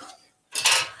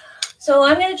 So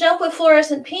I'm going to jump with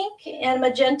fluorescent pink and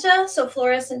magenta. So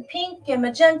fluorescent pink and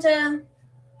magenta.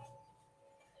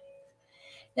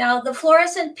 Now the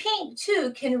fluorescent pink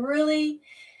too can really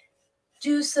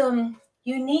do some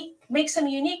make some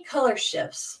unique color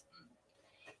shifts.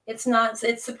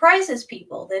 It surprises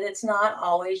people that it's not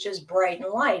always just bright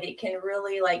and light. It can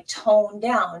really like tone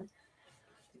down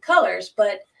the colors,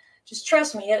 but just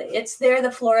trust me, it's there.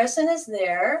 The fluorescent is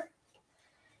there.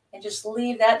 And just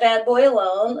leave that bad boy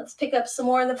alone. Let's pick up some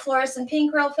more of the fluorescent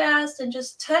pink real fast and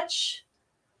just touch.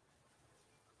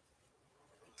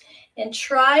 And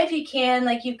try, if you can,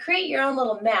 like you create your own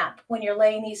little map when you're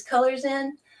laying these colors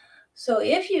in. So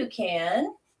if you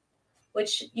can,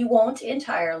 which you won't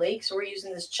entirely because we're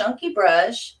using this chunky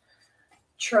brush,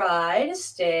 try to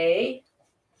stay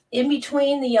in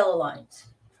between the yellow lines.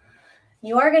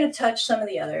 You are going to touch some of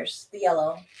the others, the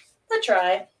yellow, but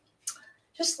try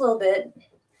just a little bit.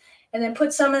 And then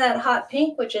put some of that hot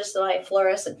pink, which is my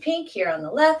fluorescent pink, here on the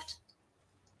left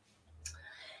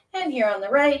and here on the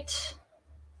right.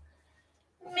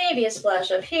 Maybe a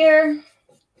splash up here.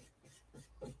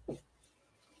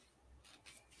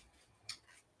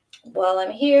 While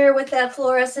I'm here with that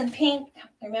fluorescent pink,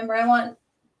 remember I want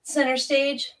center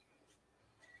stage.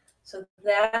 So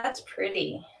that's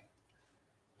pretty.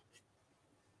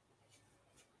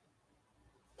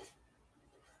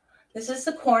 This is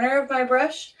the corner of my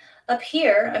brush. Up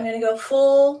here, I'm going to go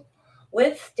full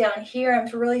width. Down here, I'm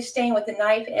really staying with the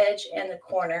knife edge and the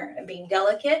corner and being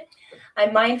delicate.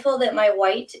 I'm mindful that my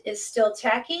white is still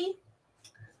tacky,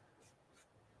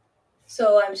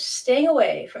 so I'm staying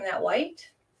away from that white.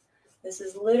 This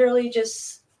is literally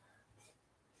just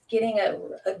getting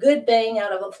a good bang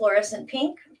out of a fluorescent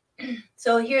pink.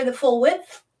 So here, the full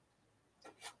width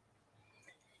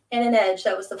and an edge.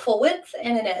 That was the full width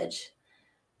and an edge.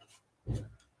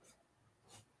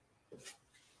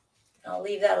 I'll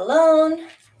leave that alone.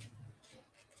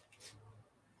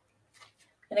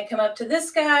 I'm going to come up to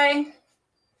this guy.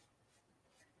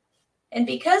 And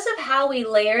because of how we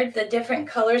layered the different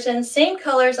colors, and same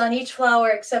colors on each flower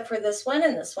except for this one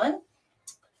and this one,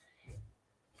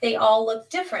 they all look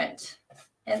different.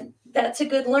 And that's a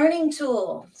good learning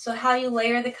tool. So how you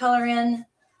layer the color in,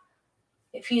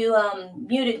 if you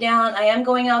mute it down, I am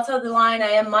going outside the line. I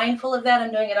am mindful of that.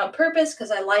 I'm doing it on purpose because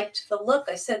I liked the look.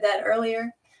 I said that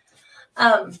earlier.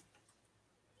 The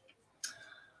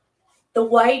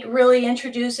white really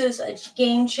introduces a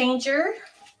game changer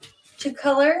to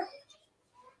color.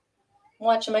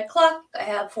 Watching my clock, I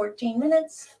have 14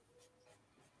 minutes.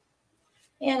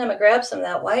 And I'm going to grab some of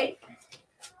that white.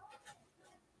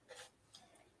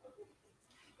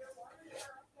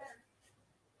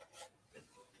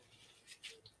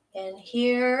 And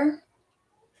here,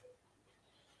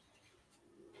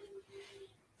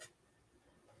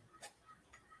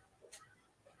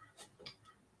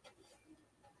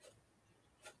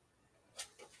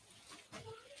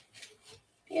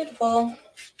 beautiful.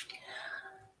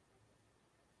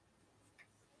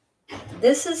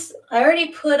 This is, I already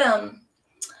put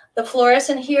the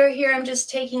fluorescent here. Here I'm just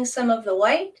taking some of the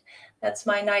white. That's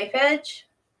my knife edge.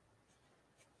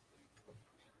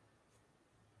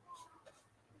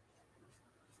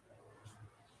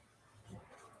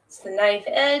 It's the knife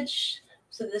edge.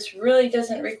 So this really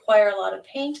doesn't require a lot of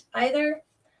paint either.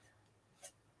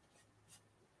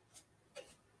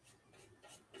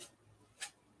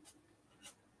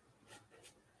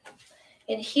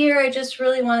 And here I just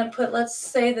really want to put, let's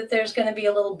say that there's going to be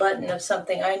a little button of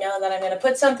something. I know that I'm going to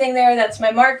put something there. That's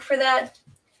my mark for that.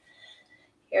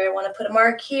 Here I want to put a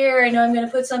mark here. I know I'm going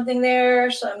to put something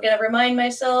there. So I'm going to remind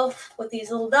myself with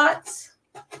these little dots.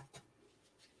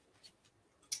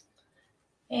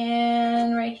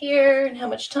 And right here, and how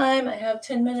much time? I have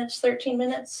 10 minutes, 13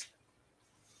 minutes.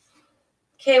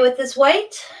 Okay, with this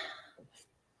white.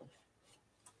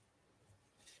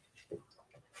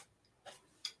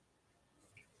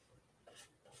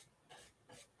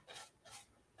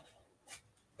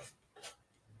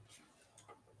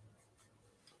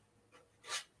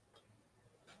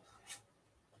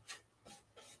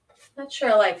 Not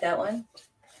sure I like that one.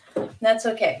 That's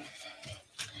okay.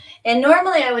 And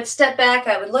normally I would step back,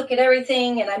 I would look at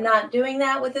everything, and I'm not doing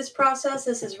that with this process.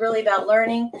 This is really about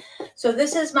learning. So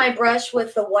this is my brush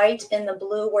with the white and the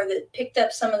blue where it picked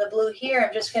up some of the blue here.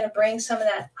 I'm just going to bring some of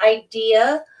that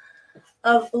idea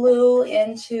of blue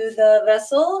into the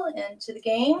vessel, into the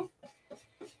game.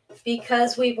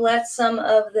 Because we've let some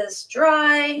of this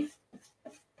dry,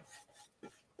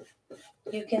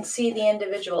 you can see the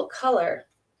individual color.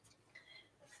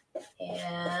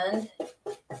 And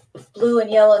blue and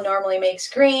yellow normally makes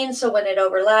green, so when it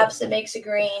overlaps, it makes a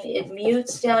green. It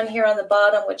mutes down here on the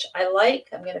bottom, which I like.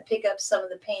 I'm going to pick up some of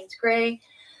the Payne's gray,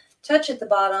 touch at the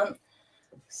bottom,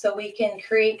 so we can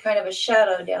create kind of a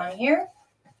shadow down here.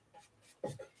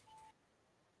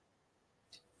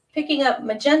 Picking up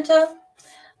magenta,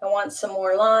 I want some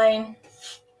more line.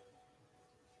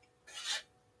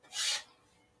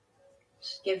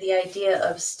 Just give the idea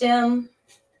of stem.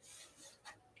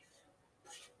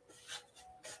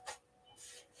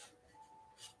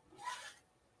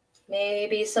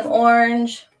 Maybe some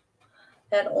orange,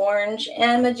 that orange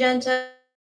and magenta,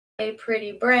 a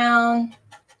pretty brown.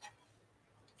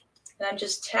 And I'm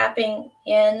just tapping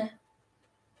in.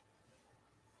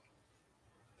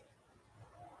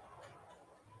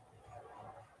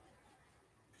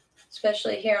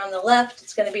 Especially here on the left,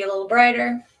 it's going to be a little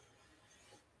brighter.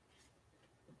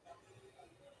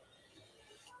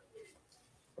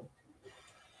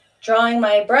 Drawing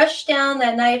my brush down,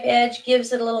 that knife edge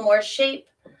gives it a little more shape.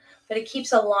 But it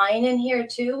keeps a line in here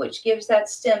too, which gives that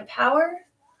stem power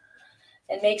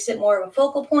and makes it more of a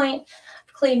focal point.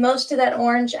 I've cleaned most of that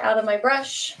orange out of my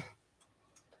brush.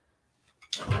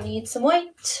 I need some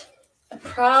white. I'm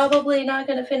probably not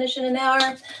going to finish in an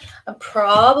hour. I'm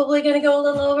probably going to go a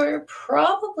little over,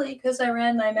 probably because I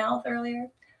ran my mouth earlier.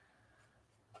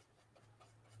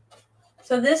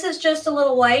 So this is just a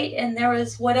little white, and there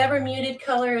was whatever muted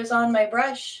color is on my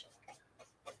brush.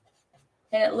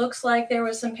 And it looks like there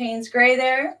was some Payne's gray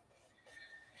there.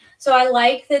 So I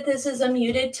like that this is a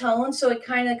muted tone, so it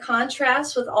kind of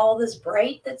contrasts with all this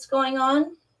bright that's going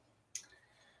on.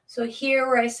 So here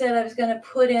where I said I was going to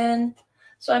put in,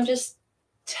 so I'm just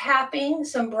tapping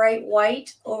some bright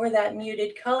white over that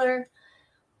muted color.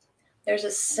 There's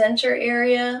a center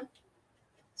area.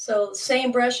 So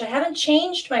same brush. I haven't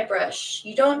changed my brush.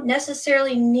 You don't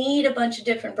necessarily need a bunch of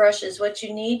different brushes. What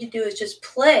you need to do is just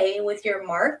play with your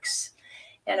marks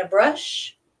and a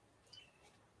brush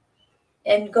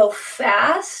and go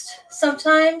fast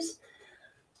sometimes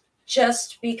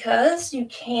just because you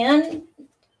can,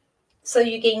 so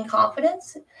you gain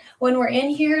confidence. When we're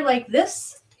in here like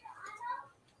this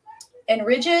and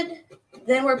rigid,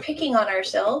 then we're picking on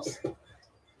ourselves.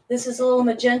 This is a little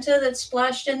magenta that's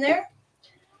splashed in there.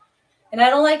 And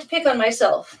I don't like to pick on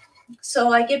myself.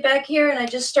 So I get back here and I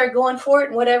just start going for it,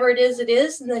 and whatever it is,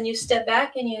 and then you step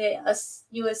back and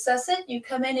you assess it. You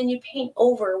come in and you paint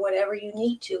over whatever you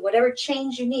need to, whatever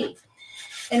change you need.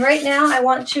 And right now I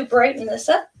want to brighten this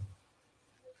up.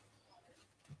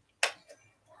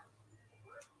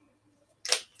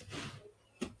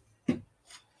 So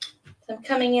I'm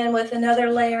coming in with another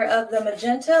layer of the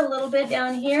magenta, a little bit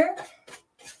down here.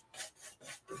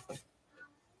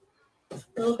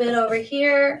 A little bit over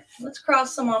here. Let's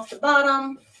cross some off the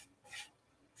bottom.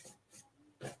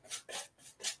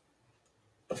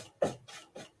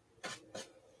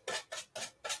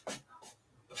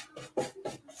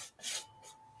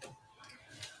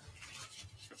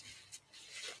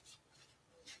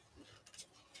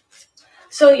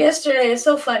 So yesterday is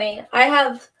so funny. I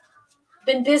have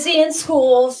been busy in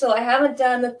school, so I haven't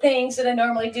done the things that I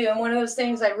normally do. And one of those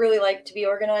things, I really like to be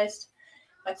organized.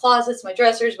 My closets, my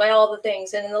dressers, my all the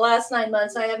things. And in the last 9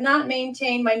 months, I have not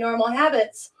maintained my normal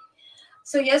habits.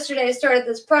 So yesterday I started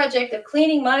this project of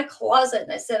cleaning my closet.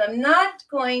 And I said, I'm not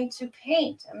going to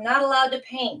paint. I'm not allowed to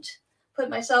paint. Put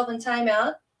myself in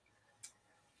timeout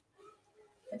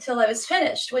until I was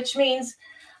finished, which means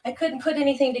I couldn't put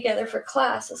anything together for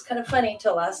class. It's kind of funny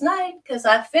until last night because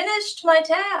I finished my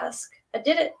task. I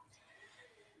did it.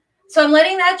 So I'm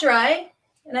letting that dry.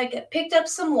 And I picked up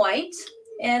some white.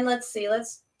 And let's see,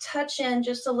 let's touch in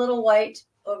just a little white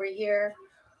over here.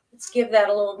 Let's give that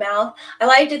a little mouth. I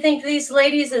like to think of these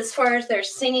ladies as far as their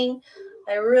singing.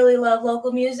 I really love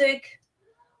local music.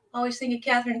 Always think of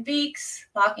Catherine Beeks,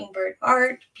 Mockingbird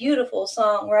Art, beautiful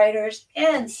songwriters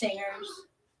and singers.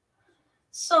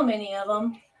 So many of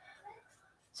them.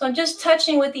 So I'm just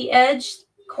touching with the edge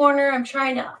corner. I'm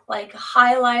trying to like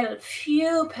highlight a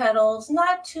few petals,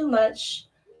 not too much.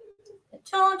 I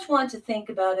don't want to think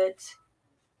about it.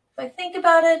 If I think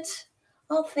about it,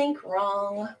 I'll think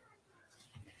wrong.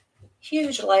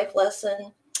 Huge life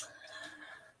lesson.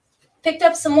 Picked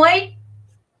up some white.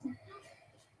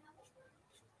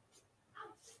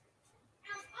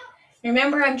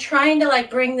 Remember, I'm trying to like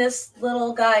bring this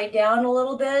little guy down a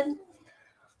little bit.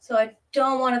 So I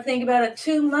don't want to think about it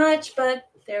too much, but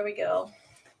there we go.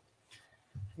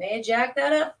 May have jacked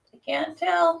that up. I can't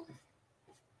tell.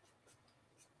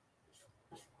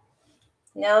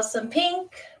 Now some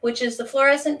pink, which is the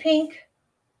fluorescent pink.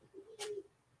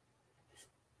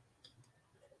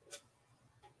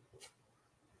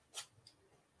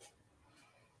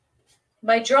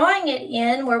 By drawing it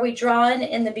in where we draw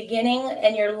in the beginning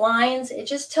and your lines, it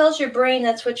just tells your brain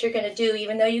that's what you're going to do.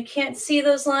 Even though you can't see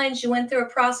those lines, you went through a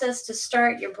process to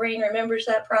start. Your brain remembers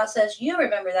that process. You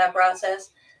remember that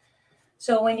process.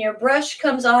 So when your brush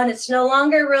comes on, it's no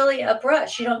longer really a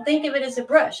brush. You don't think of it as a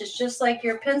brush. It's just like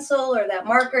your pencil or that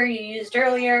marker you used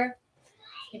earlier.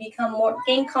 You become more,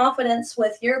 gain confidence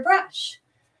with your brush.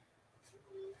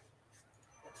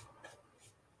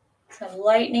 I'm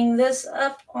lightening this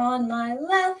up on my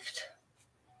left.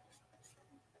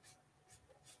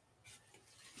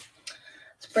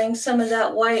 Let's bring some of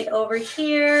that white over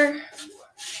here.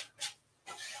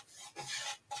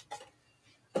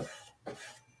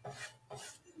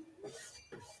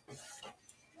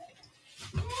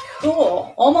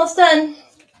 Cool, almost done.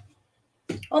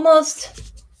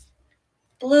 Almost.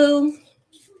 Blue.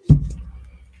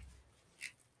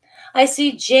 I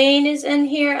see Jane is in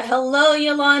here. Hello,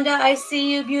 Yolanda. I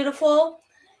see you, beautiful.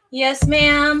 Yes,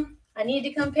 ma'am. I need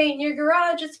to come paint in your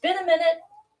garage. It's been a minute.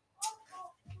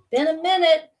 Been a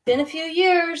minute. Been a few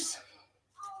years.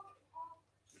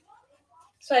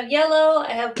 So I have yellow.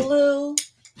 I have blue.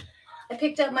 I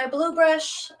picked up my blue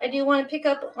brush. I do want to pick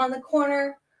up on the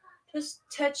corner. Just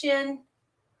touch in.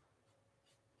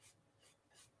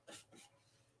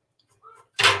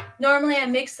 Normally I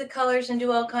mix the colors and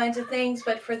do all kinds of things,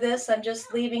 but for this, I'm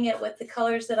just leaving it with the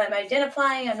colors that I'm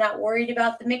identifying. I'm not worried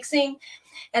about the mixing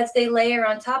as they layer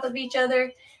on top of each other.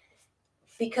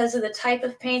 because of the type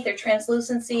of paint, their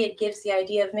translucency, it gives the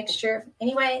idea of mixture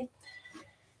anyway.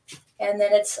 And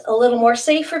then it's a little more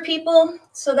safe for people.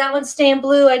 So that one's staying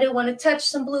blue. I do want to touch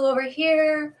some blue over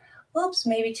here. Oops,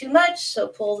 maybe too much. So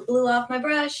pull the blue off my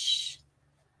brush.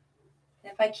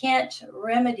 If I can't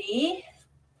remedy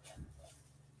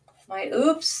my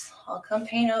oops, I'll come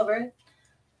paint over it.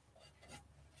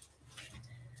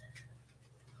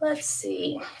 Let's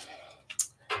see.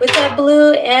 With that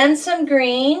blue and some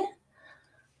green,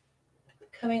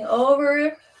 coming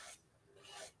over,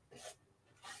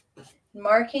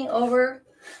 marking over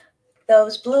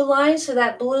those blue lines. So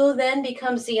that blue then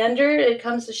becomes the under, it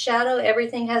becomes the shadow.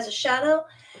 Everything has a shadow.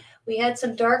 We had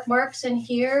some dark marks in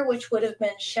here, which would have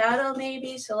been shadow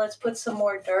maybe. So let's put some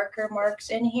more darker marks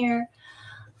in here.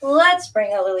 Let's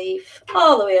bring a leaf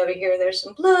all the way over here. There's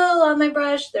some blue on my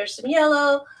brush. There's some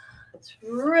yellow. Let's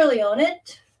really own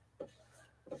it.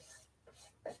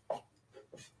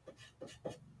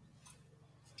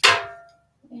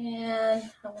 And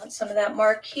I want some of that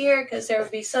mark here because there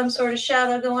would be some sort of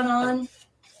shadow going on.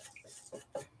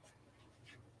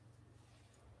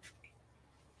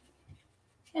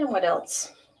 And what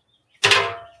else?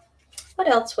 What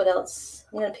else? What else?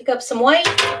 I'm going to pick up some white.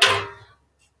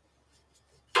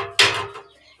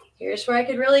 Here's where I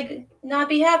could really not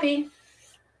be happy.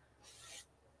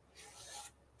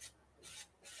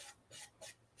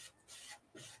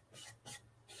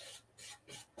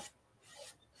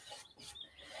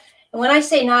 And when I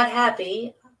say not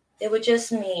happy, it would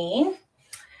just mean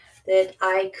that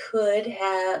I could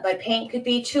have, my paint could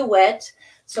be too wet.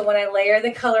 So when I layer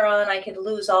the color on, I could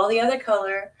lose all the other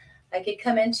color. I could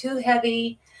come in too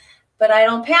heavy, but I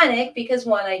don't panic because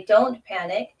one, I don't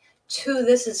panic. Two,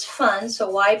 this is fun. So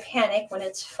why panic when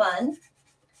it's fun?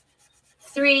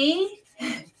 Three,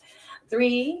 let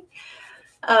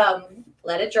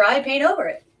it dry, paint over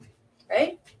it,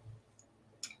 right?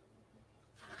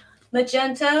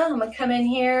 Magenta, I'm going to come in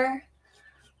here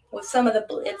with some of the,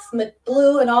 it's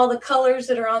blue and all the colors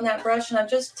that are on that brush. And I'm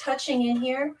just touching in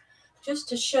here just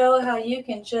to show how you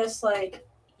can just like,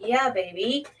 yeah,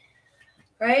 baby,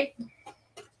 right?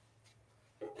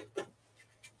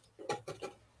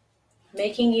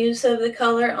 Making use of the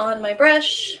color on my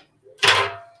brush.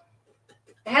 I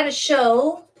had a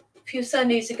show a few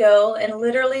Sundays ago, and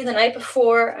literally the night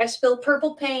before I spilled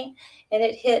purple paint and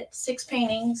it hit 6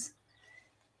 paintings.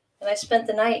 And I spent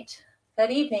the night,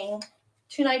 that evening,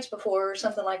 2 nights before or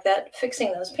something like that,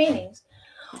 fixing those paintings.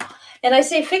 And I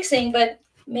say fixing, but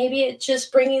maybe it's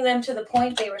just bringing them to the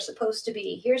point they were supposed to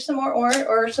be. Here's some more orange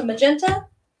or some magenta.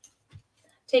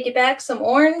 Take it back, some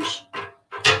orange.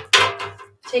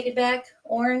 Take it back,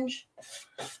 orange.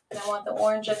 And I want the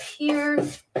orange up here.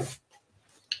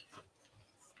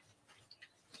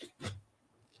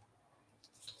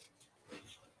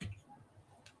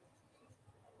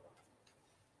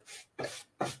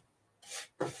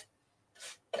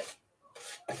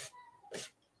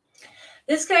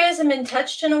 This guy hasn't been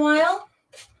touched in a while,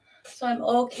 so I'm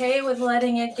okay with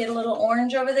letting it get a little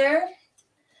orange over there.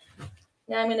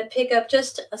 Now I'm going to pick up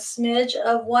just a smidge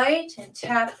of white and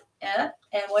tap it,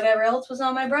 and whatever else was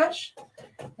on my brush,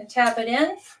 and tap it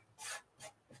in.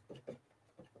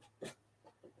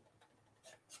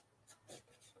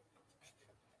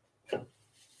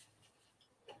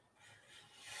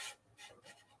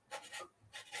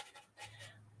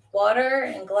 Water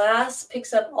and glass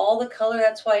picks up all the color.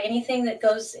 That's why anything that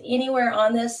goes anywhere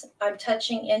on this, I'm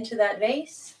touching into that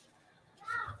vase.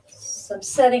 So I'm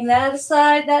setting that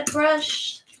aside, that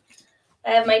brush.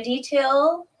 I have my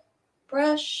detail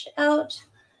brush out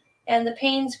and the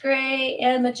Payne's gray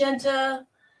and magenta.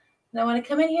 And I want to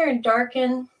come in here and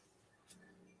darken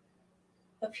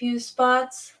a few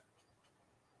spots.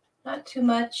 Not too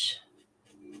much.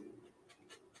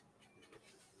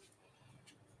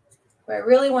 Where I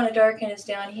really want to darken is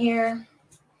down here.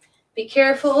 Be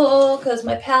careful because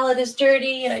my palette is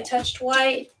dirty and I touched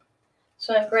white.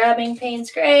 So I'm grabbing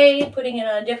Payne's gray, putting it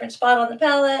on a different spot on the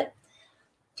palette.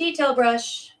 Detail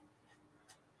brush.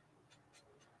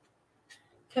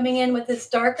 Coming in with this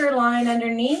darker line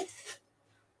underneath.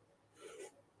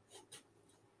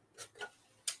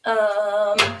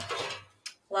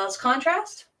 Allows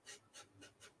contrast.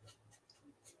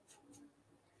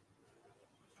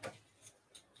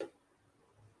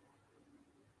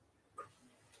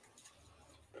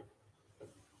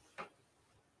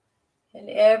 And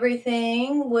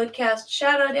everything would cast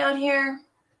shadow down here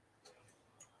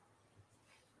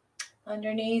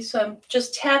underneath. So I'm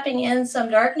just tapping in some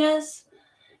darkness.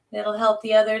 It'll help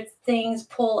the other things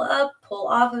pull up, pull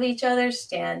off of each other,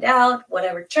 stand out,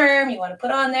 whatever term you want to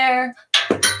put on there.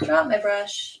 Drop my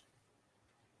brush.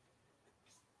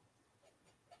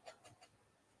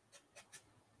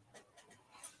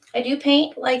 I do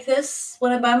paint like this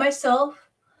when I'm by myself.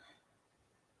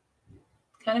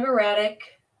 Kind of erratic.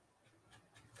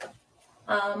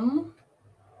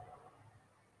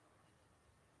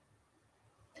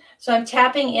 So I'm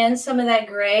tapping in some of that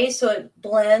gray so it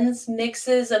blends,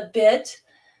 mixes a bit.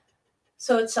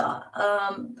 So it's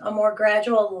a more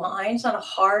gradual line. It's not a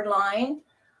hard line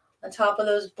on top of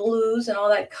those blues and all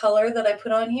that color that I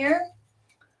put on here.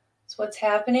 That's what's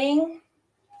happening.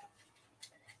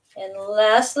 And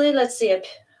lastly, let's see.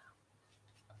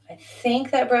 I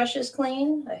think that brush is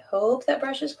clean. I hope that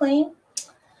brush is clean.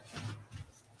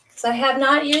 Because I have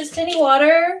not used any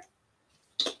water.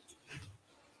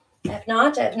 I have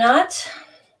not.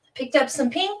 Picked up some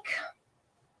pink.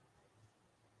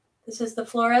 This is the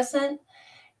Florescent.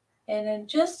 And in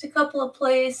just a couple of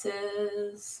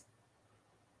places,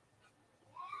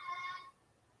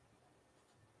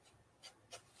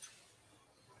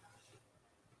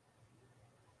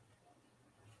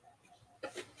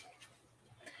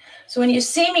 so when you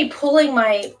see me pulling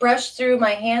my brush through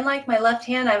my hand, like my left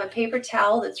hand, I have a paper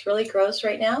towel that's really gross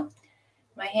right now.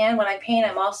 My hand, when I paint,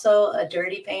 I'm also a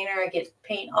dirty painter. I get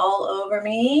paint all over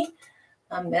me.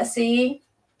 I'm messy,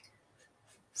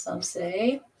 some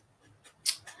say.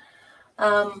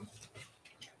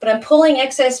 But I'm pulling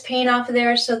excess paint off of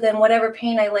there, so then whatever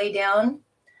paint I lay down,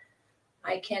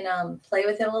 I can play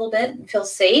with it a little bit and feel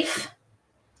safe.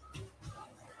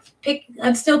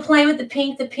 I'm still playing with the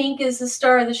pink. The pink is the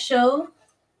star of the show.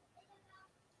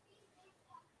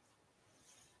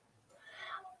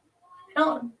 I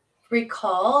don't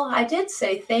recall. I did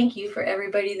say thank you for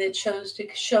everybody that chose to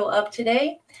show up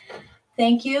today.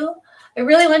 Thank you. I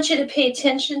really want you to pay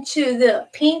attention to the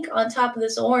pink on top of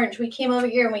this orange. We came over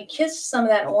here and we kissed some of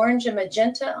that orange and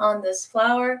magenta on this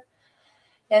flower.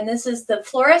 And this is the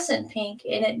fluorescent pink,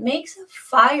 and it makes a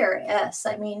fire S.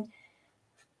 I mean,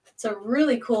 it's a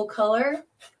really cool color.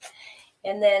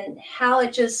 And then how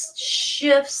it just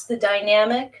shifts the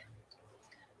dynamic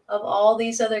of all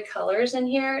these other colors in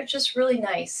here. It's just really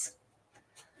nice.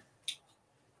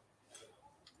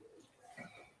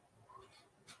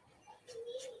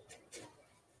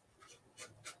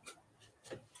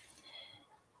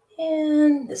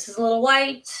 And this is a little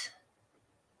white.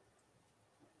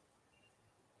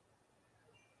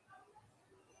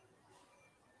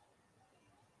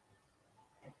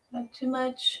 Not too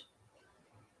much.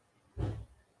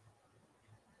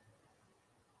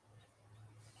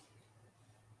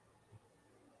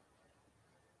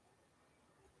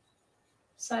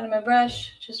 Side of my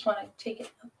brush, just want to take it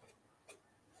up.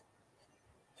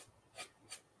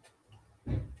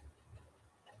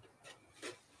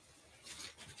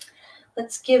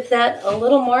 Let's give that a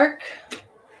little mark.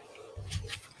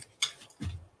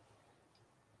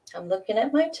 I'm looking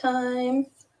at my time.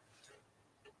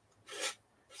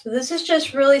 So this is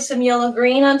just really some yellow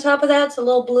green on top of that. It's a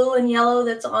little blue and yellow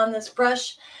that's on this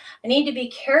brush. I need to be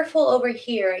careful over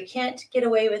here. I can't get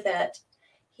away with that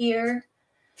here,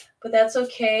 but that's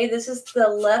okay. This is the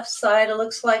left side. It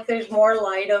looks like there's more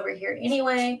light over here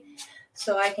anyway.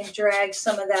 So I can drag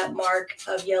some of that mark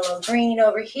of yellow green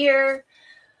over here.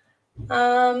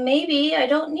 Maybe I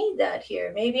don't need that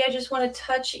here. Maybe I just want to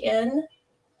touch in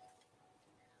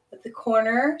with the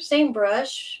corner, same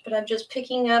brush, but I'm just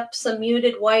picking up some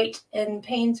muted white and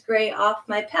Payne's gray off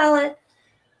my palette,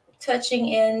 touching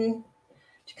in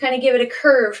to kind of give it a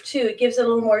curve too. It gives it a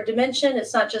little more dimension.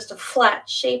 It's not just a flat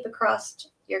shape across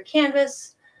your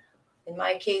canvas. In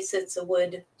my case, it's a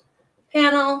wood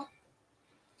panel.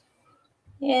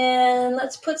 And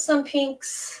let's put some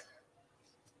pinks.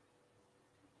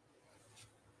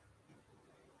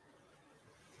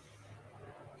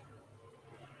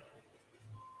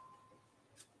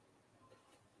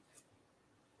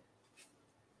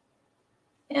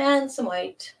 And some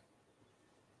white.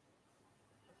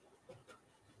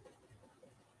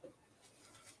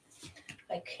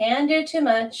 I can do too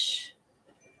much.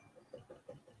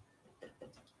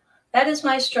 That is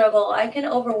my struggle. I can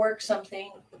overwork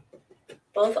something,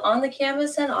 both on the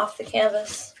canvas and off the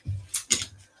canvas.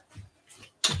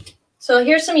 So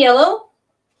here's some yellow,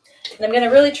 and I'm going to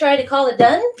really try to call it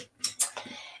done.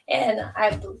 And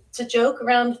it's a joke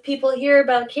around people here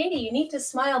about, Katie, you need to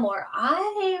smile more.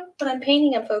 When I'm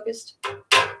painting, I'm focused.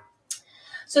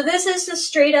 So this is just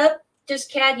straight up,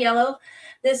 just cad yellow.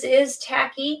 This is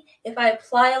tacky. If I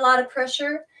apply a lot of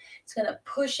pressure, it's going to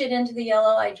push it into the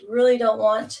yellow. I really don't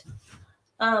want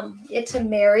it to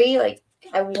marry. Like,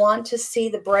 I want to see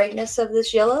the brightness of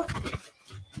this yellow.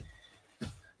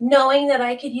 Knowing that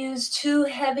I could use too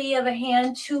heavy of a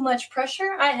hand, too much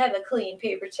pressure, I have a clean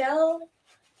paper towel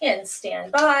and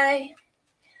stand by.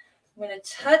 I'm going to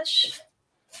touch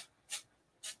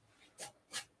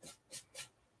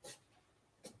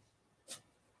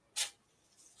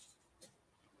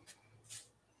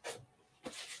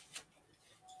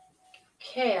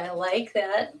Okay, I like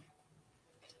that.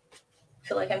 I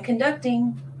feel like I'm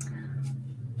conducting.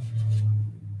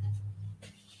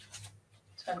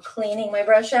 So I'm cleaning my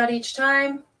brush out each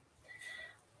time.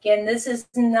 Again, this is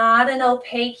not an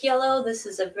opaque yellow. This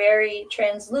is a very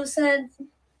translucent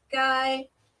guy.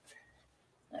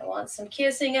 I want some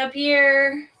kissing up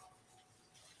here.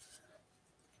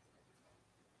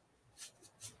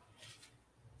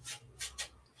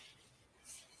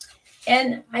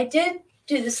 And I did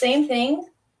do the same thing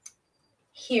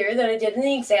here that I did in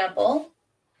the example.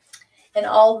 And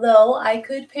although I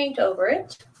could paint over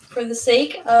it, for the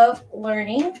sake of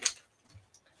learning,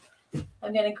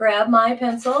 I'm going to grab my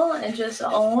pencil and just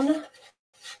own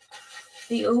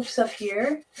the oops up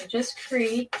here and just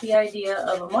create the idea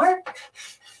of a mark.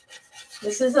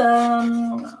 This is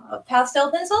a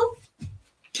pastel pencil.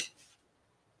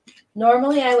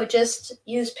 Normally I would just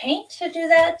use paint to do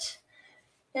that.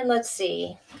 And let's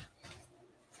see.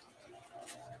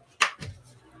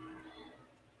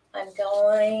 I'm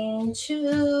going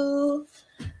to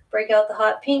break out the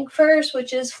hot pink first,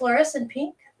 which is fluorescent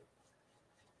pink.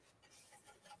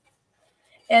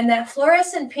 And that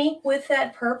fluorescent pink with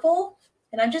that purple,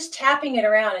 and I'm just tapping it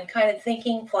around and kind of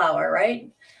thinking flower, right?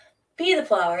 Be the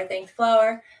flower, think the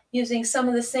flower, using some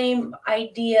of the same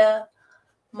idea,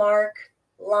 mark,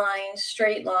 lines,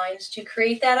 straight lines to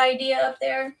create that idea up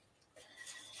there.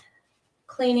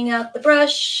 Cleaning out the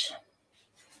brush,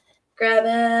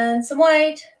 grabbing some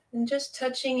white and just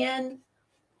touching in.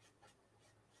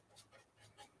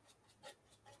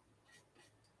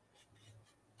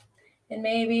 And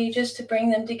maybe just to bring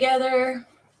them together.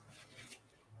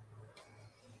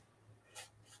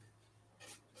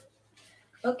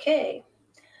 Okay,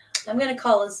 I'm going to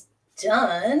call this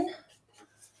done,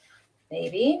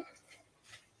 maybe.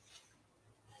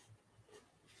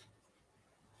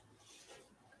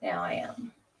 Now I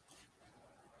am.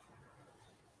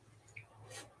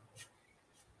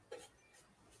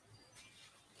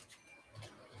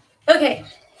 Okay.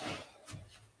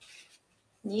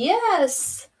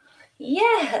 Yes.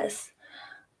 Yes.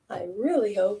 I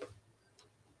really hope.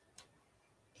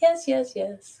 Yes, yes,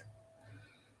 yes.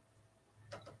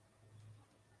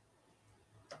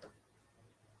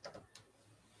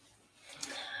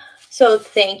 So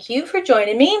thank you for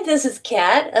joining me. This is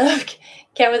Kat of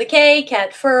Kat with a K,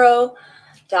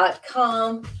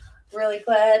 KatFurrow.com. Really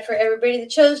glad for everybody that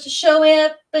chose to show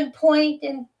up and point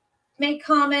and make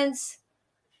comments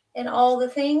and all the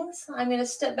things. I'm going to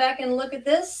step back and look at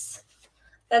this.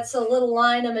 That's a little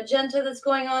line of magenta that's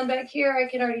going on back here. I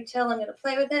can already tell I'm going to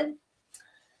play with it.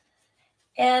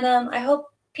 And I hope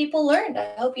people learned.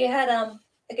 I hope you had a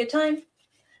good time.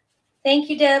 Thank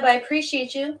you, Deb. I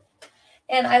appreciate you.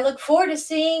 And I look forward to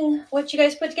seeing what you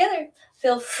guys put together.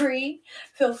 Feel free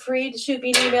to shoot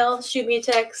me an email, shoot me a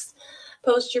text,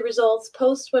 post your results,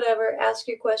 post whatever, ask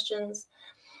your questions.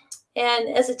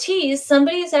 And as a tease,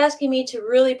 somebody is asking me to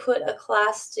really put a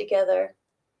class together.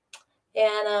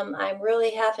 And I'm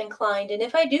really half inclined. And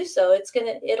if I do so,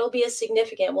 it'll be a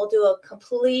significant. We'll do a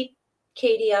complete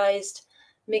KDized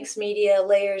mixed media,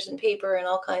 layers and paper and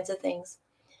all kinds of things.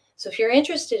 So if you're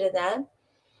interested in that,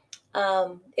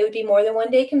 it would be more than 1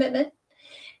 day commitment.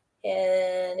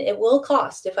 And it will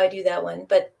cost if I do that one.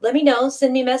 But let me know,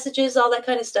 send me messages, all that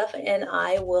kind of stuff. And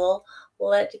I will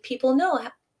let people know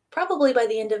probably by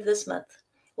the end of this month.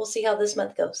 We'll see how this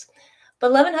month goes.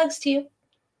 But love and hugs to you.